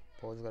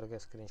 पॉज करके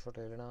स्क्रीनशॉट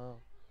ले लेना,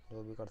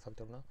 जो भी कर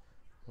सकते हो अपना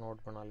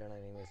नोट बना लेना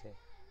इन्हीं में से।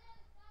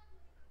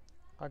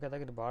 हाँ, कहता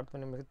है कि भारत में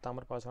निम्नलिखित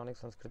ताम्र पाषाणिक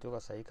संस्कृतियों का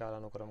सही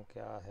कालानुक्रम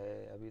क्या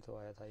है। अभी तो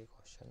आया था ये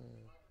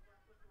क्वेश्चन,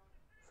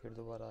 फिर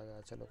दोबारा आ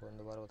गया। चलो कोई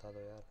दोबारा बता दो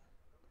यार,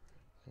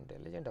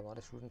 इंटेलिजेंट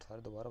हमारे स्टूडेंट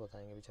सारे दोबारा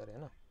बताएंगे बेचारे, है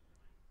ना।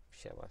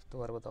 शाबाश,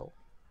 दोबारा बताओ,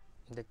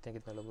 देखते हैं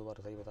कितने लोग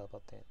दोबारा सही बता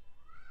पाते हैं।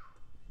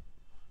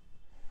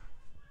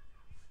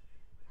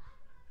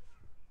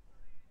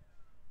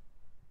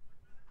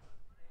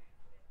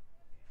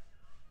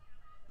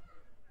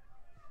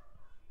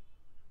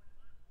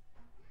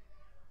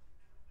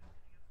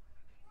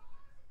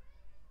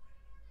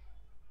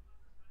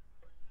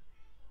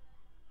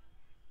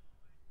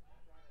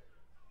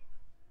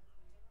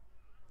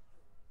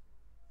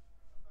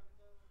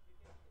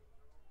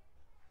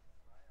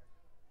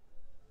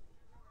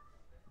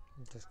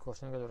 जिस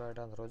क्वेश्चन का जो राइट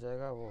आंसर हो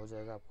जाएगा वो हो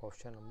जाएगा आपका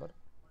ऑप्शन नंबर,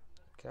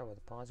 क्या बात,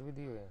 5 भी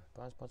दिए हुए हैं,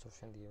 5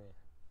 ऑप्शन दिए हुए हैं।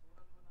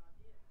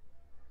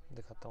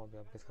 दिखाता हूँ अभी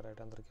आपको इसका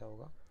राइट आंसर क्या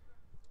होगा।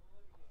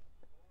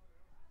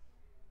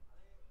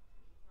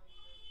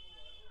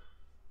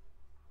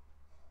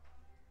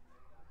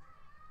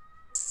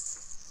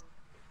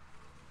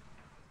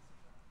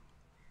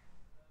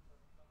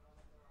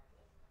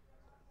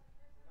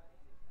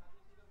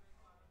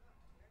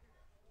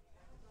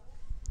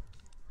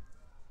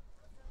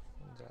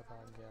 ज़्यादा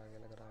आगे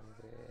लग रहा है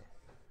मुझे।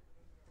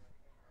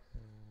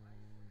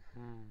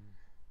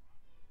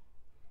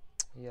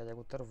 ये आ जाएगा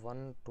उत्तर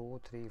 1 2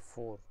 3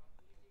 4,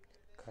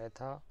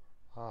 कैथा,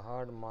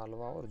 आहड़,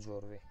 मालवा और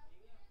जोरवे।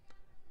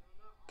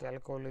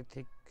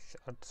 कैलकोलिथिक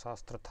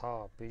अर्थशास्त्र था,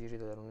 PGT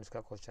 2019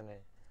 का क्वेश्चन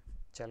है।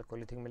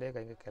 चैलकोलिथिक मिलेगा,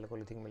 कहीं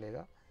कैलकोलिथिक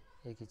मिलेगा,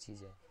 एक ही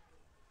चीज़ है।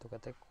 तो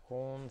कहते हैं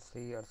कौन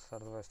सी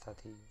अर्थव्यवस्था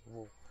थी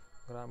वो,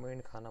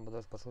 ग्रामीण,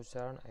 खानाबदोश,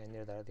 पशुचारण,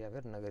 निर्धारित या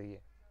फिर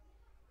नगरीय।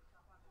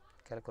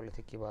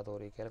 कैलकोलिथिक की बात हो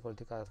रही है।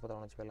 कैलकोलिथिक का अर्थ पता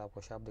होना चाहिए पहले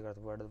आपको, शाब्दिक अर्थ,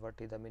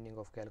 what is the meaning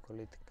of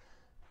chalcolithic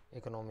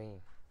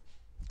economy,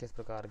 किस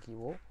प्रकार की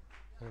वो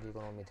उनकी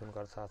इकोनॉमी थी, उनका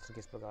अर्थशास्त्र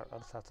किस प्रकार,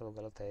 अर्थशास्त्र तो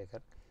गलत है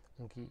खैर,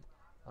 उनकी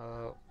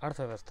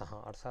अर्थव्यवस्था,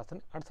 हाँ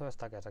अर्थशास्त्र,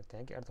 अर्थव्यवस्था कह सकते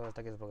हैं कि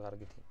अर्थव्यवस्था किस प्रकार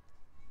की थी।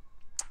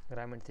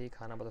 ग्रामीण थी,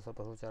 खानाबदोश और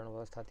पशुचारण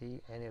व्यवस्था थी,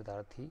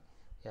 अनिर्धारित थी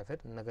या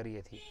फिर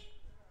नगरीय थी,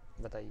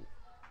 बताइए।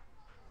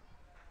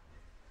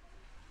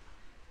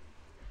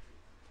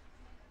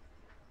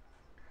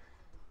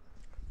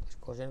 इस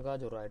क्वेश्चन का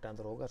जो राइट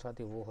आंसर होगा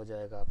साथी वो हो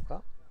जाएगा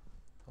आपका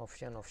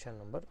ऑप्शन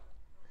नंबर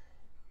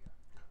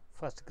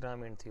फर्स्ट,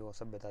 ग्रामीण थी वो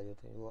सभ्यता जो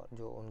थी, वो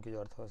जो उनकी जो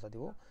अर्थव्यवस्था थी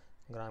वो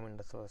ग्रामीण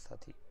अर्थव्यवस्था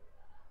थी।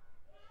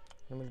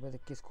 निम्नलिखित में से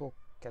किसको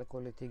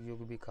कैलकोलिथिक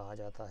युग भी कहा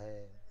जाता है।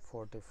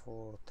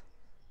 44th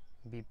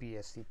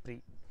BPSC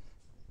pre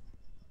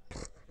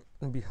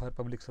Bihar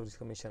public service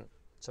commission,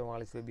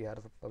 44वें Bihar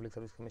public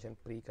service commission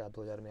pre का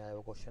 2000 में आया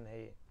वो क्वेश्चन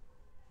है ये।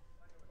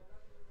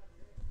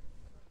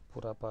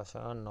 पूरा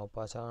पाषाण,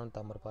 नवपाषाण,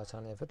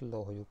 ताम्रपाषाण या फिर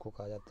लौह युग को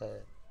कहा जाता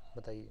है,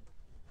 बताइए।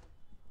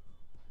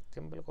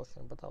 सिंपल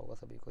क्वेश्चन पता होगा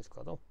सभी को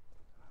इसका। तो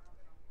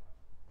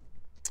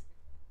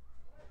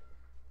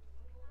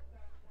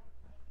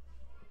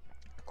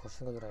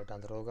क्वेश्चन का जो राइट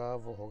आंसर होगा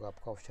वो होगा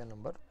आपका ऑप्शन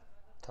नंबर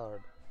 3,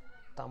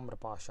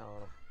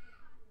 ताम्रपाषाण।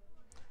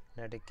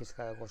 नेट 21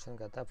 का क्वेश्चन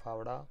कहता है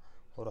फावड़ा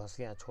और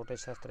हंसियाँ छोटे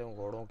शस्त्र एवं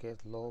घोड़ों के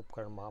लोह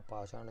उपकरण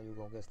महापाषाण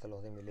युगों के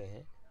स्थलों से मिले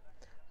हैं।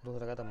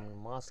 दूसरा कहता है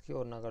मास्की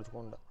और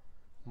नागरकुंड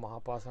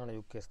महापाषाण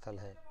युग के स्थल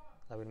हैं।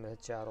 अब इनमें से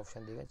 4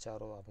 ऑप्शन दिए गए,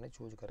 चारों आपने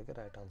चूज करके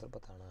राइट आंसर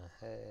बताना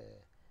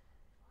है।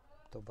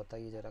 तो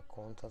बताइए जरा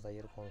कौन सा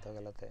सही और कौन सा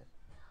गलत है।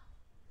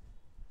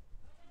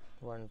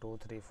 1 2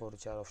 3 4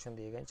 4 ऑप्शन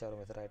दिए गए, चारों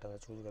में से राइट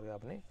आंसर चूज करके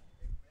आपने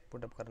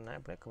पुटअप करना है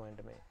अपने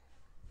कमेंट में।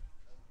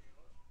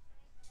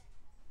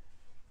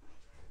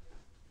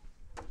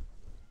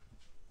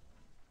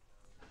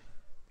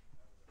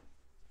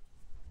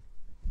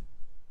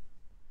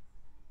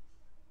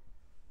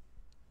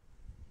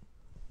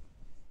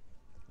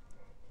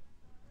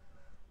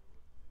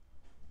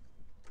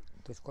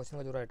 तो इस क्वेश्चन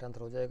का जो राइट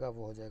आंसर हो जाएगा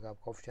वो हो जाएगा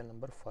आपका ऑप्शन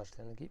नंबर फर्स्ट,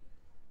 यानी कि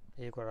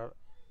 1 और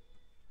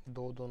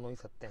 2 दोनों ही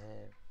सत्य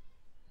हैं।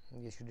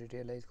 ये इसकी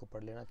डिटेल है, इसको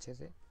पढ़ लेना अच्छे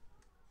से।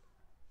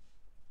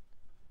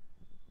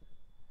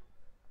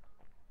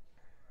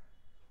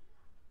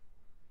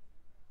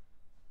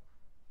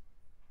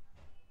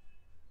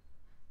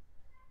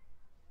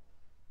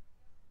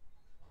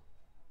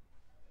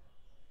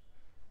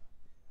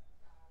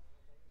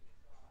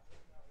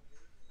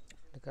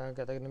 कहा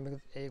कहता है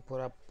कि एक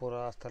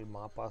पूरा स्थल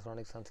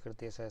महापाषाणिक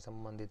संस्कृति से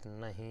संबंधित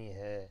नहीं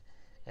है।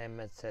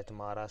 MH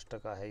महाराष्ट्र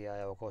का है, ये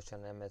आया हुआ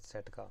क्वेश्चन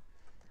MH का।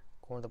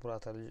 कौन सा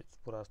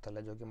पूरा स्थल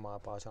है जो कि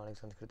महापाषाणिक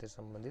संस्कृति से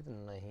संबंधित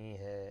नहीं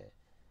है,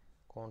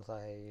 कौन सा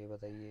है ये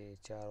बताइए।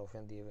 4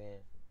 ऑप्शन दिए हुए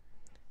हैं,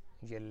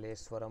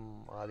 येल्लेश्वरम,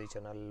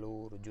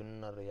 आदिचनल्लूर,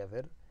 जुन्नर या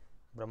फिर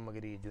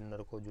ब्रह्मगिरी।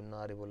 जुन्नर को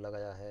जुन्नारी बोला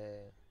गया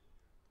है,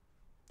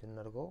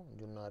 जुन्नर को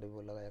जुन्नारी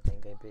बोला गया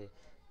कहीं कहीं पे।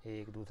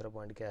 एक दूसरा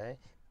पॉइंट क्या है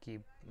कि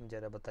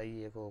ज़रा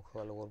बताइए, एक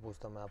सवाल और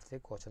पूछता हूँ मैं आपसे,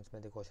 क्वेश्चन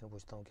में क्वेश्चन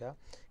पूछता हूँ क्या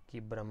कि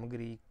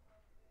ब्रह्मगिरी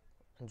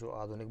जो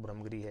आधुनिक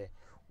ब्रह्मगिरी है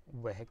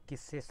वह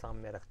किससे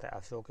साम्य रखता है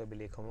अशोक के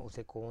अभिलेखों में,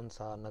 उसे कौन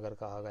सा नगर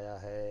कहा गया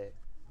है,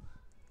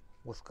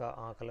 उसका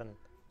आकलन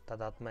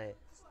तादात्म्य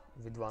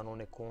विद्वानों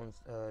ने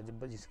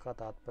जिसका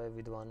तात्पर्य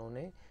विद्वानों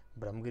ने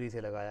ब्रह्मगिरी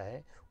से लगाया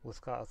है,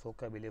 उसका अशोक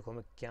के अभिलेखों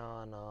में क्या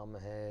नाम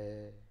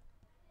है,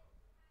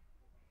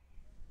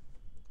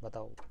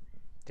 बताओ।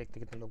 देखते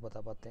कितने लोग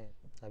बता पाते हैं।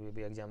 अभी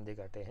भी एग्जाम दे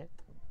के हटे हैं,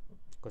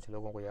 कुछ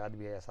लोगों को याद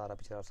भी है, सारा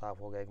पिछड़ा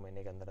साफ हो गया 1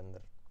 महीने के अंदर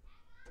अंदर।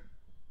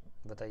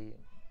 बताइए।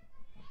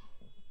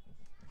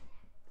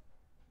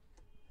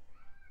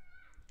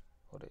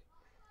 अरे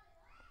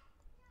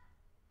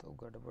तो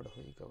गड़बड़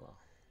हुई कब।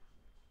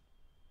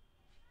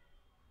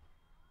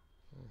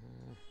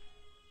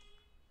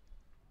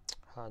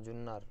 हाँ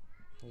जुन्नर,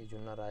 ये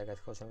जुन्नर आएगा इस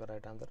क्वेश्चन का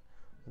राइट आंसर।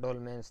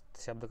 डोलमेन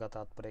शब्द का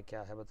तात्पर्य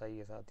क्या है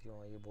बताइए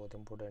साथियों, ये बहुत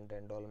इंपॉर्टेंट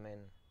है।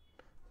 डोलमेन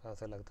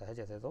ऐसा लगता है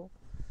जैसे तो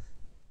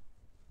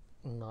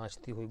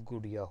नाचती हुई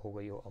गुड़िया हो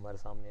गई हो, हमारे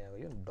सामने आ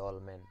गई हो।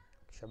 डोलमेन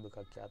शब्द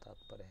का क्या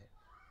तात्पर्य है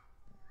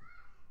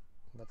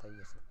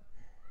बताइए सर।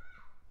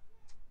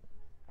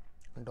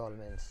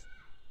 डोलमेन्स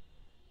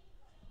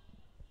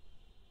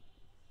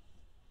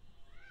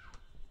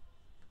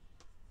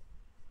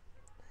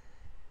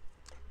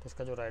तो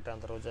इसका जो राइट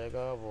आंसर हो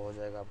जाएगा वो हो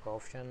जाएगा आपका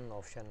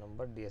ऑप्शन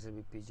नंबर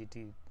DSSB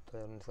PGT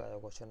 2019 का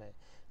क्वेश्चन है।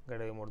 गड़े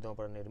हुए मुर्दों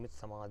पर निर्मित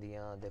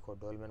समाधियाँ। देखो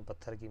डोलमेन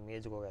पत्थर की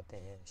मेज को कहते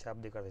हैं,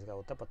 शाब्दिक अर्थ इसका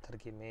होता है पत्थर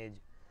की मेज।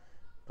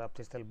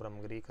 प्राप्ति स्थल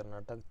ब्रह्मगिरी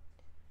कर्नाटक,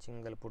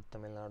 चिंगलपुट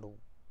तमिलनाडु।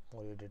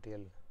 और ये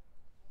डिटेल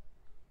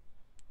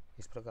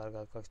इस प्रकार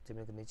का कक्ष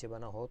जमीन के नीचे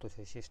बना हो तो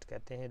उसे शिष्ट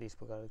कहते हैं। इस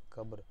प्रकार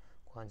कब्र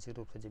आंशिक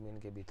रूप से जमीन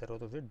के भीतर हो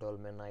तो उसे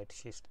डोलमेनाइट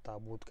शिष्ट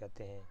ताबूत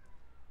कहते हैं।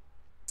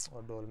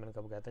 और डोलमेन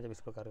कब कहते हैं, जब इस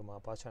प्रकार के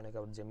महापाषाण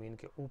कब्र जमीन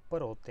के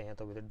ऊपर होते हैं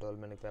तो इसे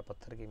डोलमेन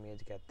पत्थर की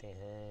मेज कहते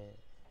हैं।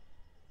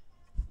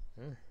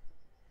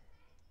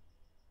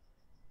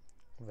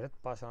 वृत्त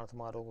पाषाण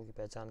समारोह की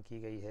पहचान की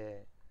गई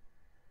है।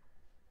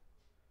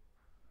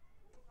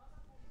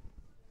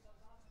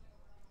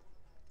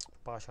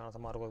 पाषाण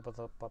समारोह की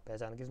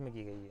पहचान किस में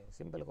की गई है,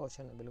 सिंपल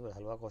क्वेश्चन है, बिल्कुल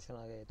हलवा क्वेश्चन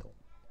आ गया। तो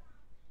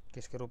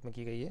किसके रूप में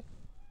की गई है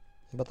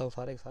बताओ,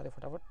 सारे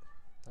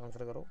फटाफट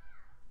आंसर करो।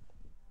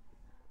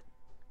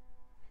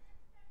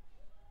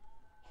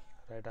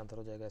 राइट आंसर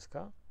हो जाएगा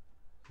इसका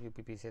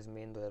UPPCS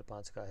मेन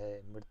 2005 का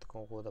है।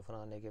 मृतकों को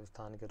दफनाने के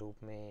स्थान के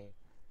रूप में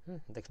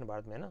दक्षिण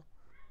भारत में है ना,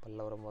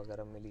 पल्लवरम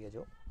वगैरह मिली है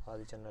जो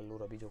आदिचन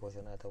नल्लूर अभी जो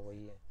क्वेश्चन आया था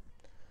वही है।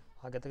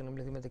 आगे तक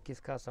निम्नलिखित में से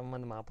किसका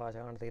संबंध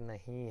महापाषाण से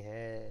नहीं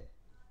है,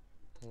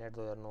 नेट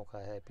 2009 का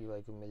है,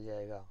 PYQ मिल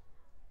जाएगा।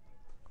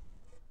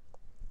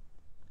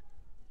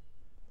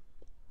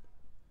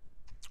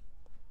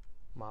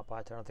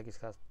 महापाषाण से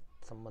किसका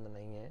संबंध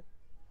नहीं है,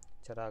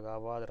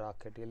 चरागाहवाद,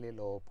 राख के टीले,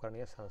 लौह उपकरण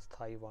या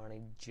संस्थाई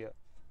वाणिज्य।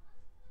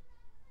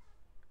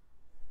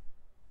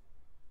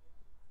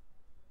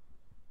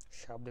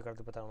 शाब्दिक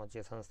अर्थ पता होना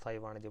चाहिए। संस्थाई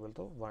वाणिज्य बोल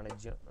तो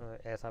वाणिज्य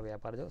ऐसा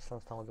व्यापार जो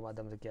संस्थाओं के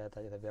माध्यम से किया जाता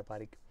है, जैसे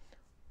व्यापारिक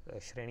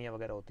श्रेणियाँ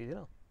वगैरह होती थी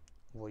ना,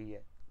 वही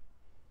है।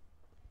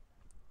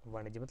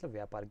 वाणिज्य मतलब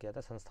व्यापार किया जाता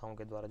है, संस्थाओं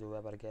के द्वारा जो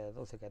व्यापार किया जाता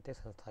है उसे कहते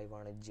हैं संस्थाई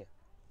वाणिज्य।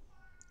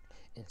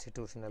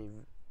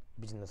 इंस्टीट्यूशनल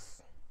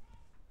बिजनेस,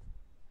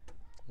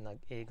 ना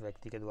एक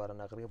व्यक्ति के द्वारा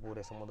ना करके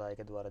पूरे समुदाय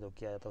के द्वारा जो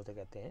किया जाता है उसे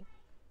कहते हैं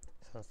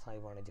संस्थाई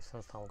वाणिज्य।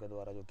 संस्थाओं के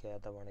द्वारा जो किया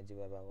जाता है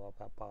वाणिज्य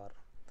व्यापार।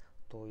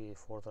 तो ये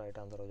 4th राइट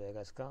आंसर हो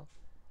जाएगा इसका।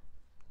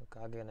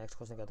 आगे नेक्स्ट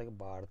क्वेश्चन कहता है कि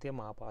भारतीय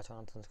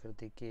महापाषाण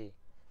संस्कृति के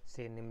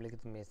से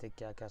निम्नलिखित में से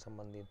क्या क्या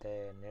संबंधित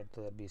है, नेट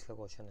 2020 का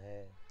क्वेश्चन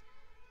है।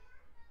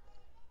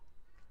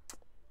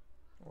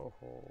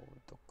 ओहो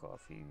तो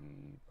काफ़ी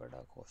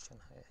बड़ा क्वेश्चन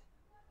है,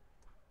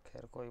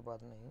 खैर कोई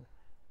बात नहीं।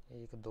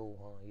 1 2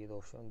 हाँ ये 2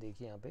 ऑप्शन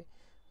देखिए यहाँ पे,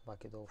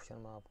 बाकी 2 ऑप्शन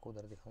मैं आपको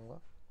उधर दिखाऊंगा।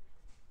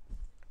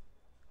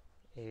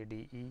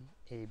 ADE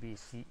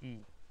ABCE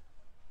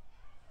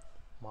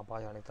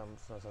महापाषाणी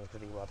संस्कृति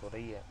की बात हो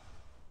रही है।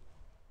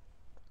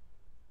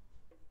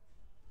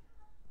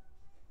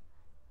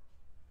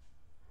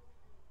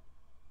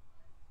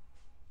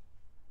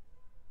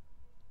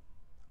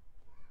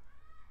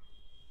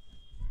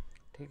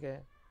 ठीक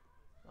है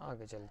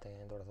आगे चलते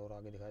हैं, थोड़ा सा और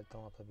आगे दिखा देता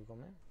हूँ आप सभी को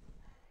मैं।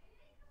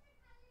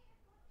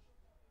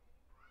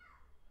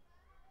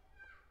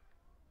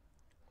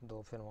 दो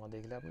ऑप्शन वहाँ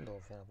देख लिया आपने, 2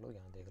 ऑप्शन आप लोग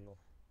यहाँ देख लो।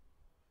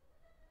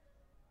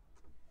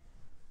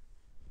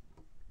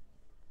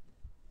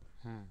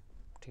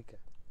 ठीक है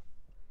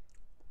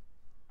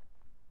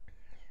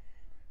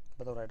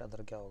बताओ राइट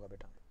आंसर क्या होगा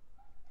बेटा।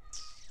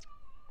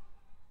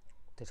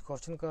 तो इस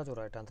क्वेश्चन का जो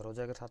राइट आंसर हो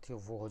जाएगा साथियों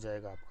वो हो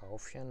जाएगा आपका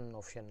ऑप्शन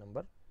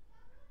नंबर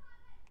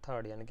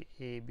 3 यानी कि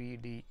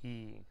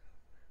ABDE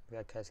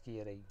व्याख्या इसकी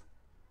ये रही।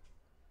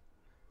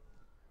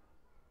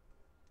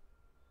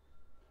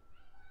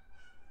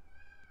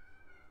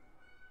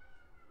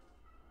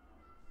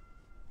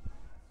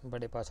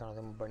 बड़े पाषाण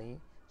से बनी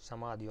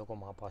समाधियों को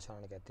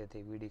महापाषाण कहते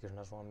थे। VD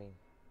कृष्णा स्वामी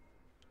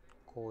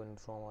को इन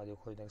समाधियों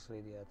को खोजने का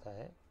श्रेय दिया जाता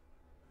है।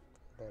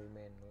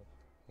 डोलमेन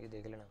ये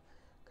देख लेना।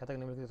 कहता है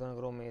निम्नलिखित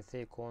नगरों में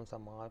से कौन सा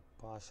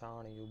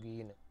महापाषाण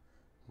युगीन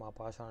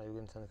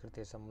संस्कृति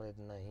से संबंधित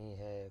नहीं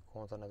है,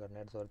 कौन सा नगर,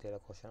 नेट 2013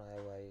 क्वेश्चन आया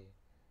हुआ है,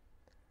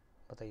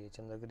 बताइए,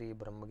 चंद्रगिरी,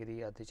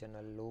 ब्रह्मगिरी, आदित्य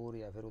नेल्लूर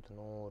या फिर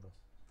उतनूर।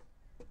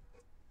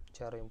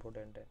 चारों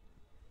इम्पोर्टेंट है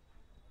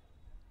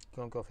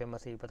क्योंकि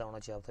फेमस ही पता होना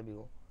चाहिए आप सभी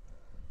को।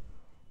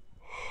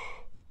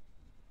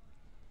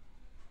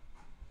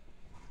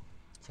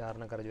 चार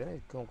नगर जो है ना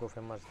क्यों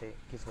फेमस थे,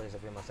 किस वजह से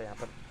फेमस है, यहाँ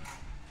पर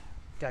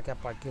क्या क्या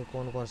पार्टी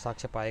कौन कौन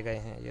साक्ष्य पाए गए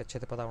हैं, ये अच्छे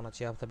से पता होना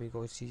चाहिए आप सभी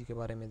को। इस चीज़ के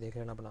बारे में देख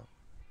लेना अपना।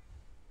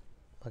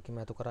 बाकी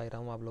मैं तो करा ही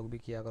रहा हूँ, आप लोग भी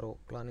किया करो,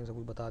 प्लानिंग सब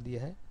कुछ बता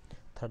दिया है।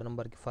 थर्ड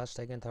नंबर की फर्स्ट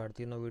सेकंड थर्ड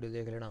तीनों वीडियो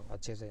देख लेना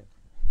अच्छे से,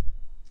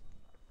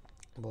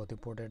 बहुत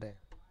इंपॉर्टेंट है।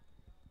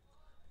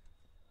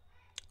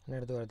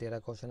 नेट 2013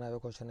 क्वेश्चन आया,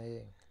 क्वेश्चन है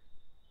ये।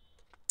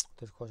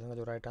 तो इस क्वेश्चन का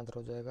जो राइट आंसर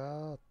हो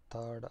जाएगा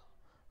थर्ड,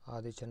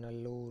 आदित्य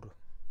नेल्लूर।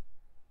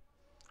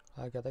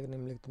 आगे क्या था कि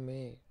निम्नलिखित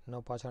में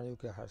नवपाषाण युग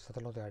के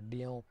सतलों से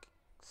हड्डियों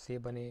से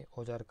बने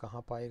औजार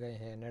कहाँ पाए गए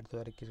हैं। नेट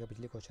 2021 का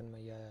पिछले क्वेश्चन में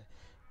ही आया है,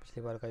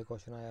 पिछली बार का ही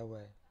क्वेश्चन आया हुआ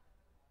है।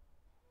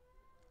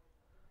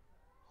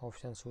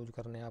 ऑप्शन चूज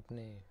करने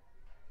आपने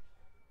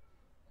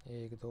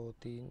 1 2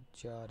 3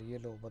 4, ये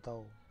लो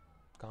बताओ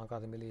कहाँ कहाँ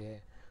से मिली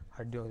है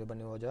हड्डियों से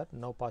बने औजार।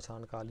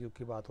 नवपाषाण काल युग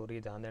की बात हो रही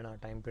है, ध्यान देना,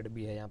 टाइम पीरियड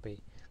भी है यहाँ पे,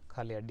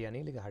 खाली हड्डियाँ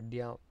नहीं लेकिन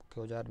हड्डियाँ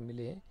के औजार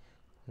मिले हैं।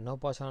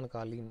 नवपाषाण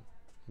कालीन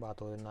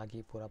बात हो रही है, ना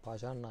कि पूरा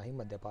पाषाण, ना ही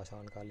मध्य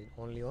पाषाण कालीन,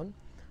 ओनली ऑन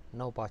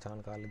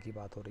नवपाषाण काल की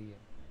बात हो रही है।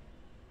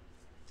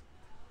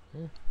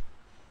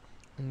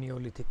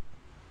 नियोलिथिक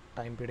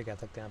टाइम पीरियड कह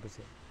सकते हैं आप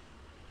इसे।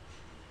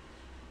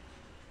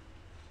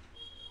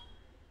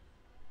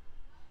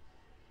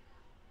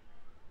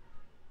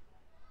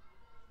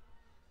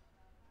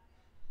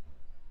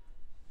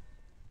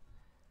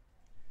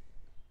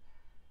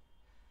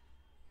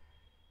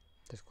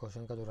 तो इस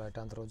क्वेश्चन का जो राइट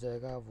आंसर हो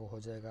जाएगा वो हो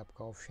जाएगा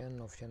आपका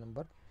ऑप्शन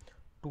नंबर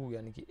 2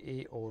 यानी कि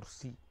ए और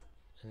सी,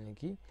 यानी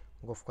कि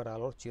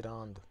गुफकराल और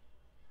चिरांद।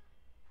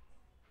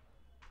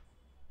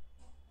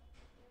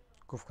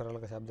 गुफकराल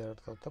का शब्द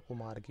अर्थ होता है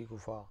कुमार की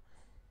गुफा।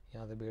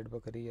 यहाँ से भेड़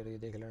बकरी और ये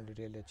देख लेना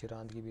डिटेल है।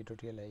 चिरांद की भी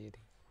डिटेल है, ये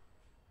थी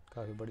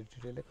काफ़ी बड़ी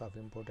डिटेल है, काफ़ी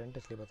इंपॉर्टेंट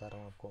है, इसलिए बता रहा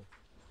हूँ आपको।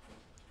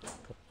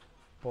 तो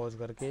पॉज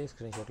करके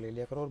स्क्रीनशॉट ले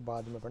लिया करो और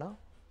बाद में पढ़ा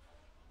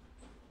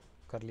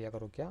कर लिया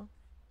करो, क्या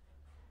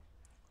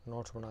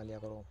नोट्स बना लिया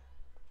करो।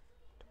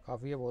 तो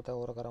काफ़ी है, बहुत है,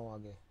 और कराऊँ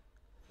आगे।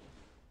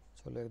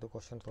 चलो एक दो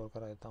क्वेश्चन सॉल्व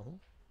करा देता हूँ।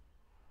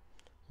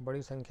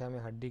 बड़ी संख्या में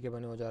हड्डी के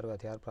बने औजार व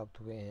हथियार प्राप्त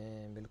हुए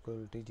हैं,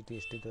 बिल्कुल TGT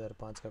STET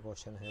 2005 का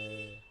क्वेश्चन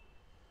है।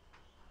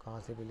 कहाँ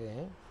से मिले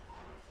हैं?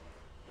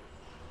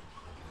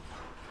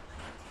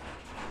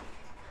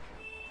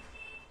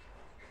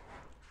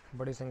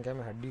 बड़ी संख्या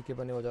में हड्डी के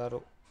बने औजार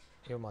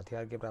एवं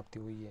हथियार की प्राप्ति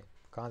हुई है,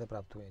 कहाँ से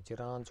प्राप्त हुए हैं?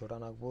 चिरांद, छोटा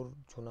नागपुर,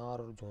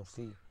 चुनार और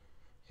झोंसी।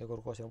 एक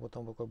और क्वेश्चन पूछता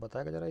हूँ, कोई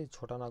बताएगा जरा ये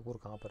छोटा नागपुर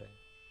कहाँ पर है?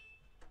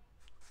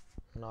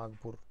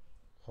 नागपुर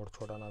और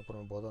छोटा नागपुर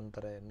में बहुत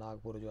अंतर है।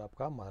 नागपुर जो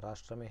आपका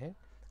महाराष्ट्र में है,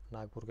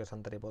 नागपुर के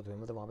संतरे बहुत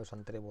फेमस है, वहाँ पे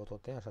संतरे बहुत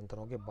होते हैं,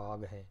 संतरों के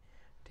बाग हैं,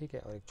 ठीक है।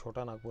 और एक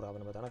छोटा नागपुर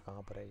आपने बताना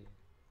कहाँ पर है ये।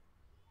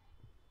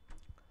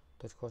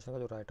 तो इस क्वेश्चन का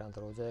जो राइट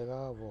आंसर हो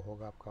जाएगा वो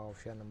होगा आपका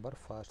option number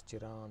first,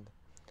 Chirand.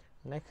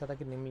 Next था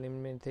कि निम्न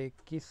में से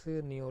किस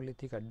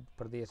नियोलिथिक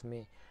प्रदेश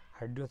में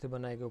हड्डियों से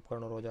बनाए गए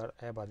उपकरण और औजार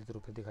अबाधित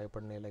रूप से दिखाई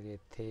पड़ने लगे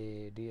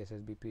थे?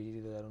 DSSB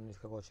PGT 2019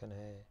 का क्वेश्चन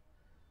है।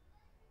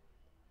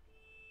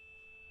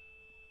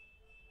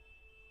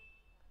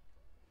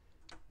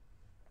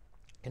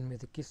 इनमें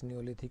से किस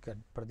नियोलिथिक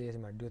प्रदेश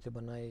में हड्डियों से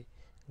बनाए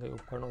गए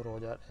उपकरण और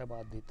औजार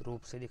अबाधित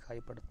रूप से दिखाई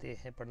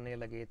पड़ने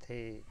लगे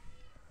थे?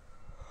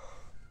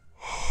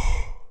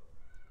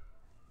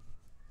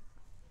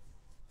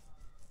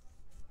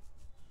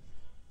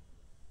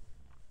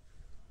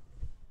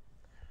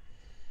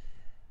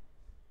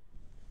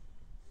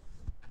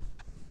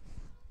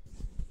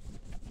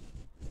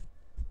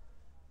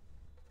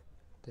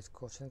 तो इस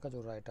क्वेश्चन का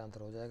जो राइट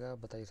आंसर हो जाएगा,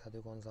 बताइए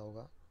साथियों कौन सा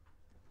होगा,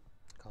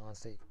 कहाँ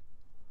से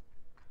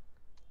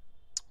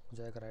हो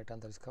जाएगा राइट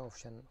आंसर इसका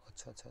ऑप्शन?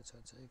 अच्छा,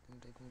 एक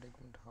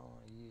मिनट,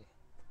 हाँ ये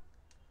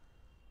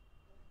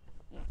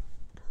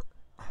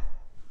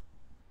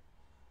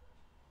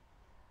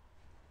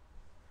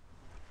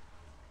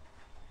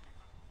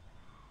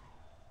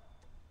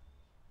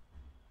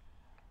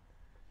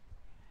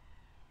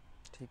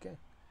ठीक है।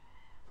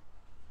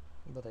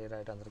 बताइए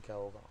राइट आंसर क्या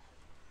होगा?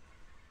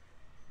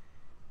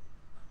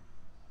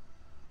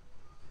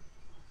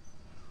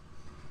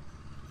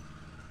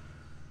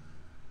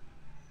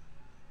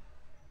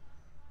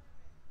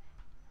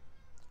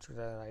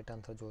 राइट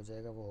आंसर जो हो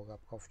जाएगा वो होगा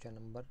आपका ऑप्शन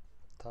नंबर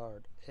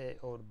थर्ड, ए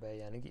और बे,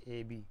 यानी कि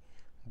AB,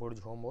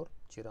 बुर्जहोम और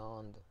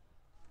चिरांद।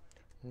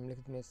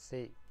 निम्नलिखित में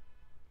से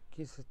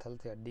किस स्थल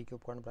से हड्डी के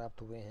उपकरण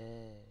प्राप्त हुए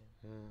हैं?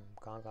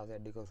 कहाँ कहाँ से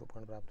हड्डी के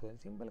उपकरण प्राप्त हुए हैं?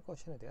 सिंपल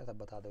क्वेश्चन है यार, सब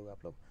बता दोगे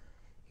आप लोग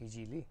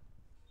इजीली।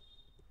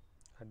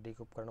 हड्डी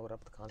के उपकरण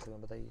प्राप्त कहाँ से हुए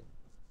बताइए।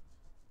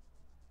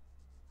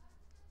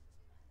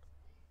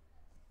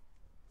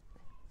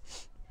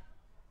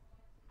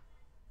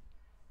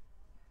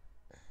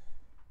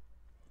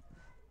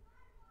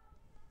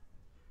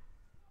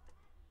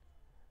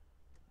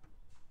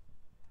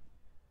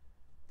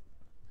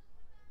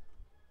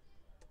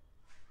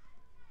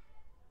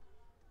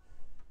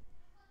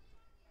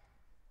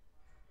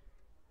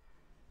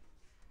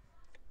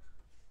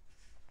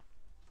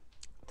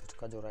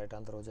 इसका जो राइट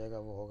आंसर हो जाएगा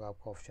वो होगा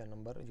आपका ऑप्शन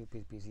नंबर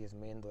UPPCS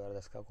मेन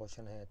 2010 का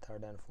क्वेश्चन है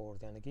 3rd and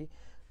 4th, यानी कि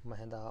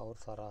महिंदा और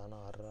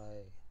सराहना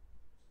राय।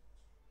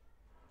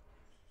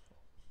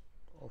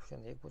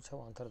 ऑप्शन 1 पूछा,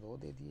 आंसर 2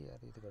 दे दिए यार,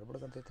 ये तो गड़बड़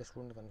कर देते,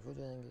 स्टूडेंट कन्फ्यूज हो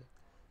जाएंगे।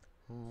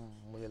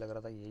 मुझे लग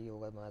रहा था यही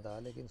होगा महिंदा,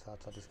 लेकिन साथ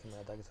साथ इसकी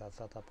महिंदा के साथ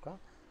साथ आपका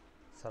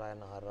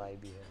सराहना राय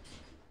भी है।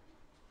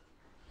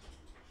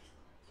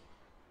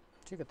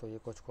 ठीक है, तो ये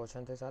कुछ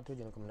क्वेश्चन थे साथियों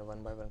जिनको हमने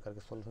 1 बाय 1 करके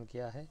सोल्यूशन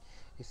किया है।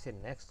 इससे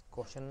नेक्स्ट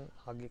क्वेश्चन,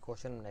 आगे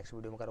क्वेश्चन नेक्स्ट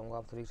वीडियो में करूँगा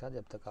आप सभी के साथ।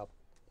 जब तक आप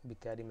भी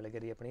तैयारी में लगे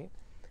रहिए अपनी।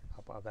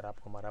 अगर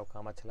आपको हमारा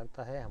काम अच्छा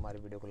लगता है, हमारे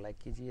वीडियो को लाइक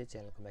कीजिए,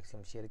 चैनल को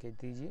मैक्सिमम शेयर कर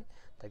दीजिए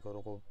ताकि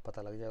औरों को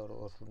पता लग जाए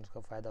और स्टूडेंट्स का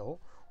फ़ायदा हो।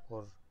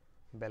 और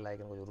बेल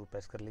आइकन को ज़रूर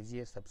प्रेस कर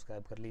लीजिए,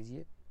 सब्सक्राइब कर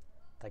लीजिए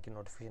ताकि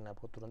नोटिफिकेशन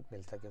आपको तुरंत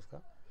मिल सके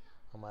उसका।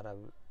 हमारा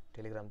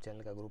टेलीग्राम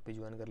चैनल का ग्रुप भी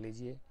ज्वाइन कर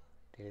लीजिए।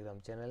 टेलीग्राम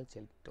चैनल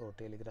और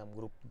टेलीग्राम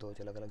ग्रुप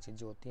 2 अलग अलग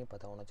चीज़ें होती हैं,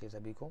 पता होना चाहिए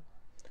सभी को,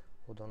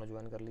 वो दोनों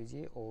ज्वाइन कर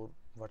लीजिए। और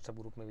व्हाट्सएप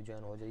ग्रुप में भी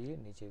ज्वाइन हो जाइए,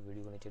 नीचे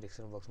वीडियो के नीचे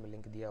डिस्क्रिप्शन बॉक्स में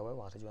लिंक दिया हुआ है,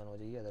 वहाँ से ज्वाइन हो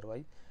जाइए।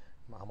 अदरवाइज़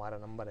हमारा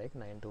नंबर है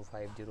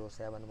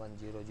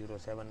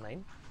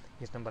 9250711079,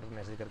 इस नंबर पर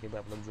मैसेज करके भी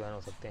आप लोग ज्वाइन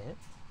हो सकते हैं।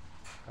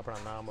 अपना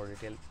नाम और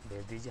डिटेल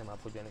भेज दीजिए, हम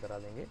आपको ज्वाइन करा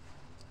देंगे।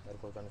 अगर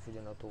कोई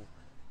कन्फ्यूजन हो तो,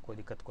 कोई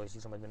दिक्कत, कोई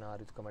चीज़ समझ में ना आ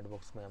रही तो कमेंट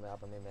बॉक्स में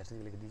हमें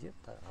मैसेज लिख दीजिए।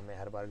 हमें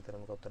हर बार की तरह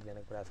उनका उत्तर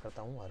देने का प्रयास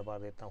करता हूँ, हर बार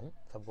देता हूँ,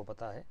 सबको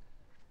पता है।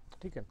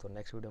 ठीक है, तो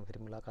नेक्स्ट वीडियो में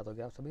फिर मुलाकात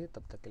होगी आप सभी।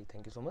 तब तक के लिए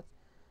thank you so much,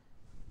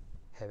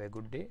 have a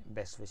good day,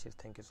 best wishes,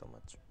 thank you so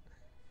much.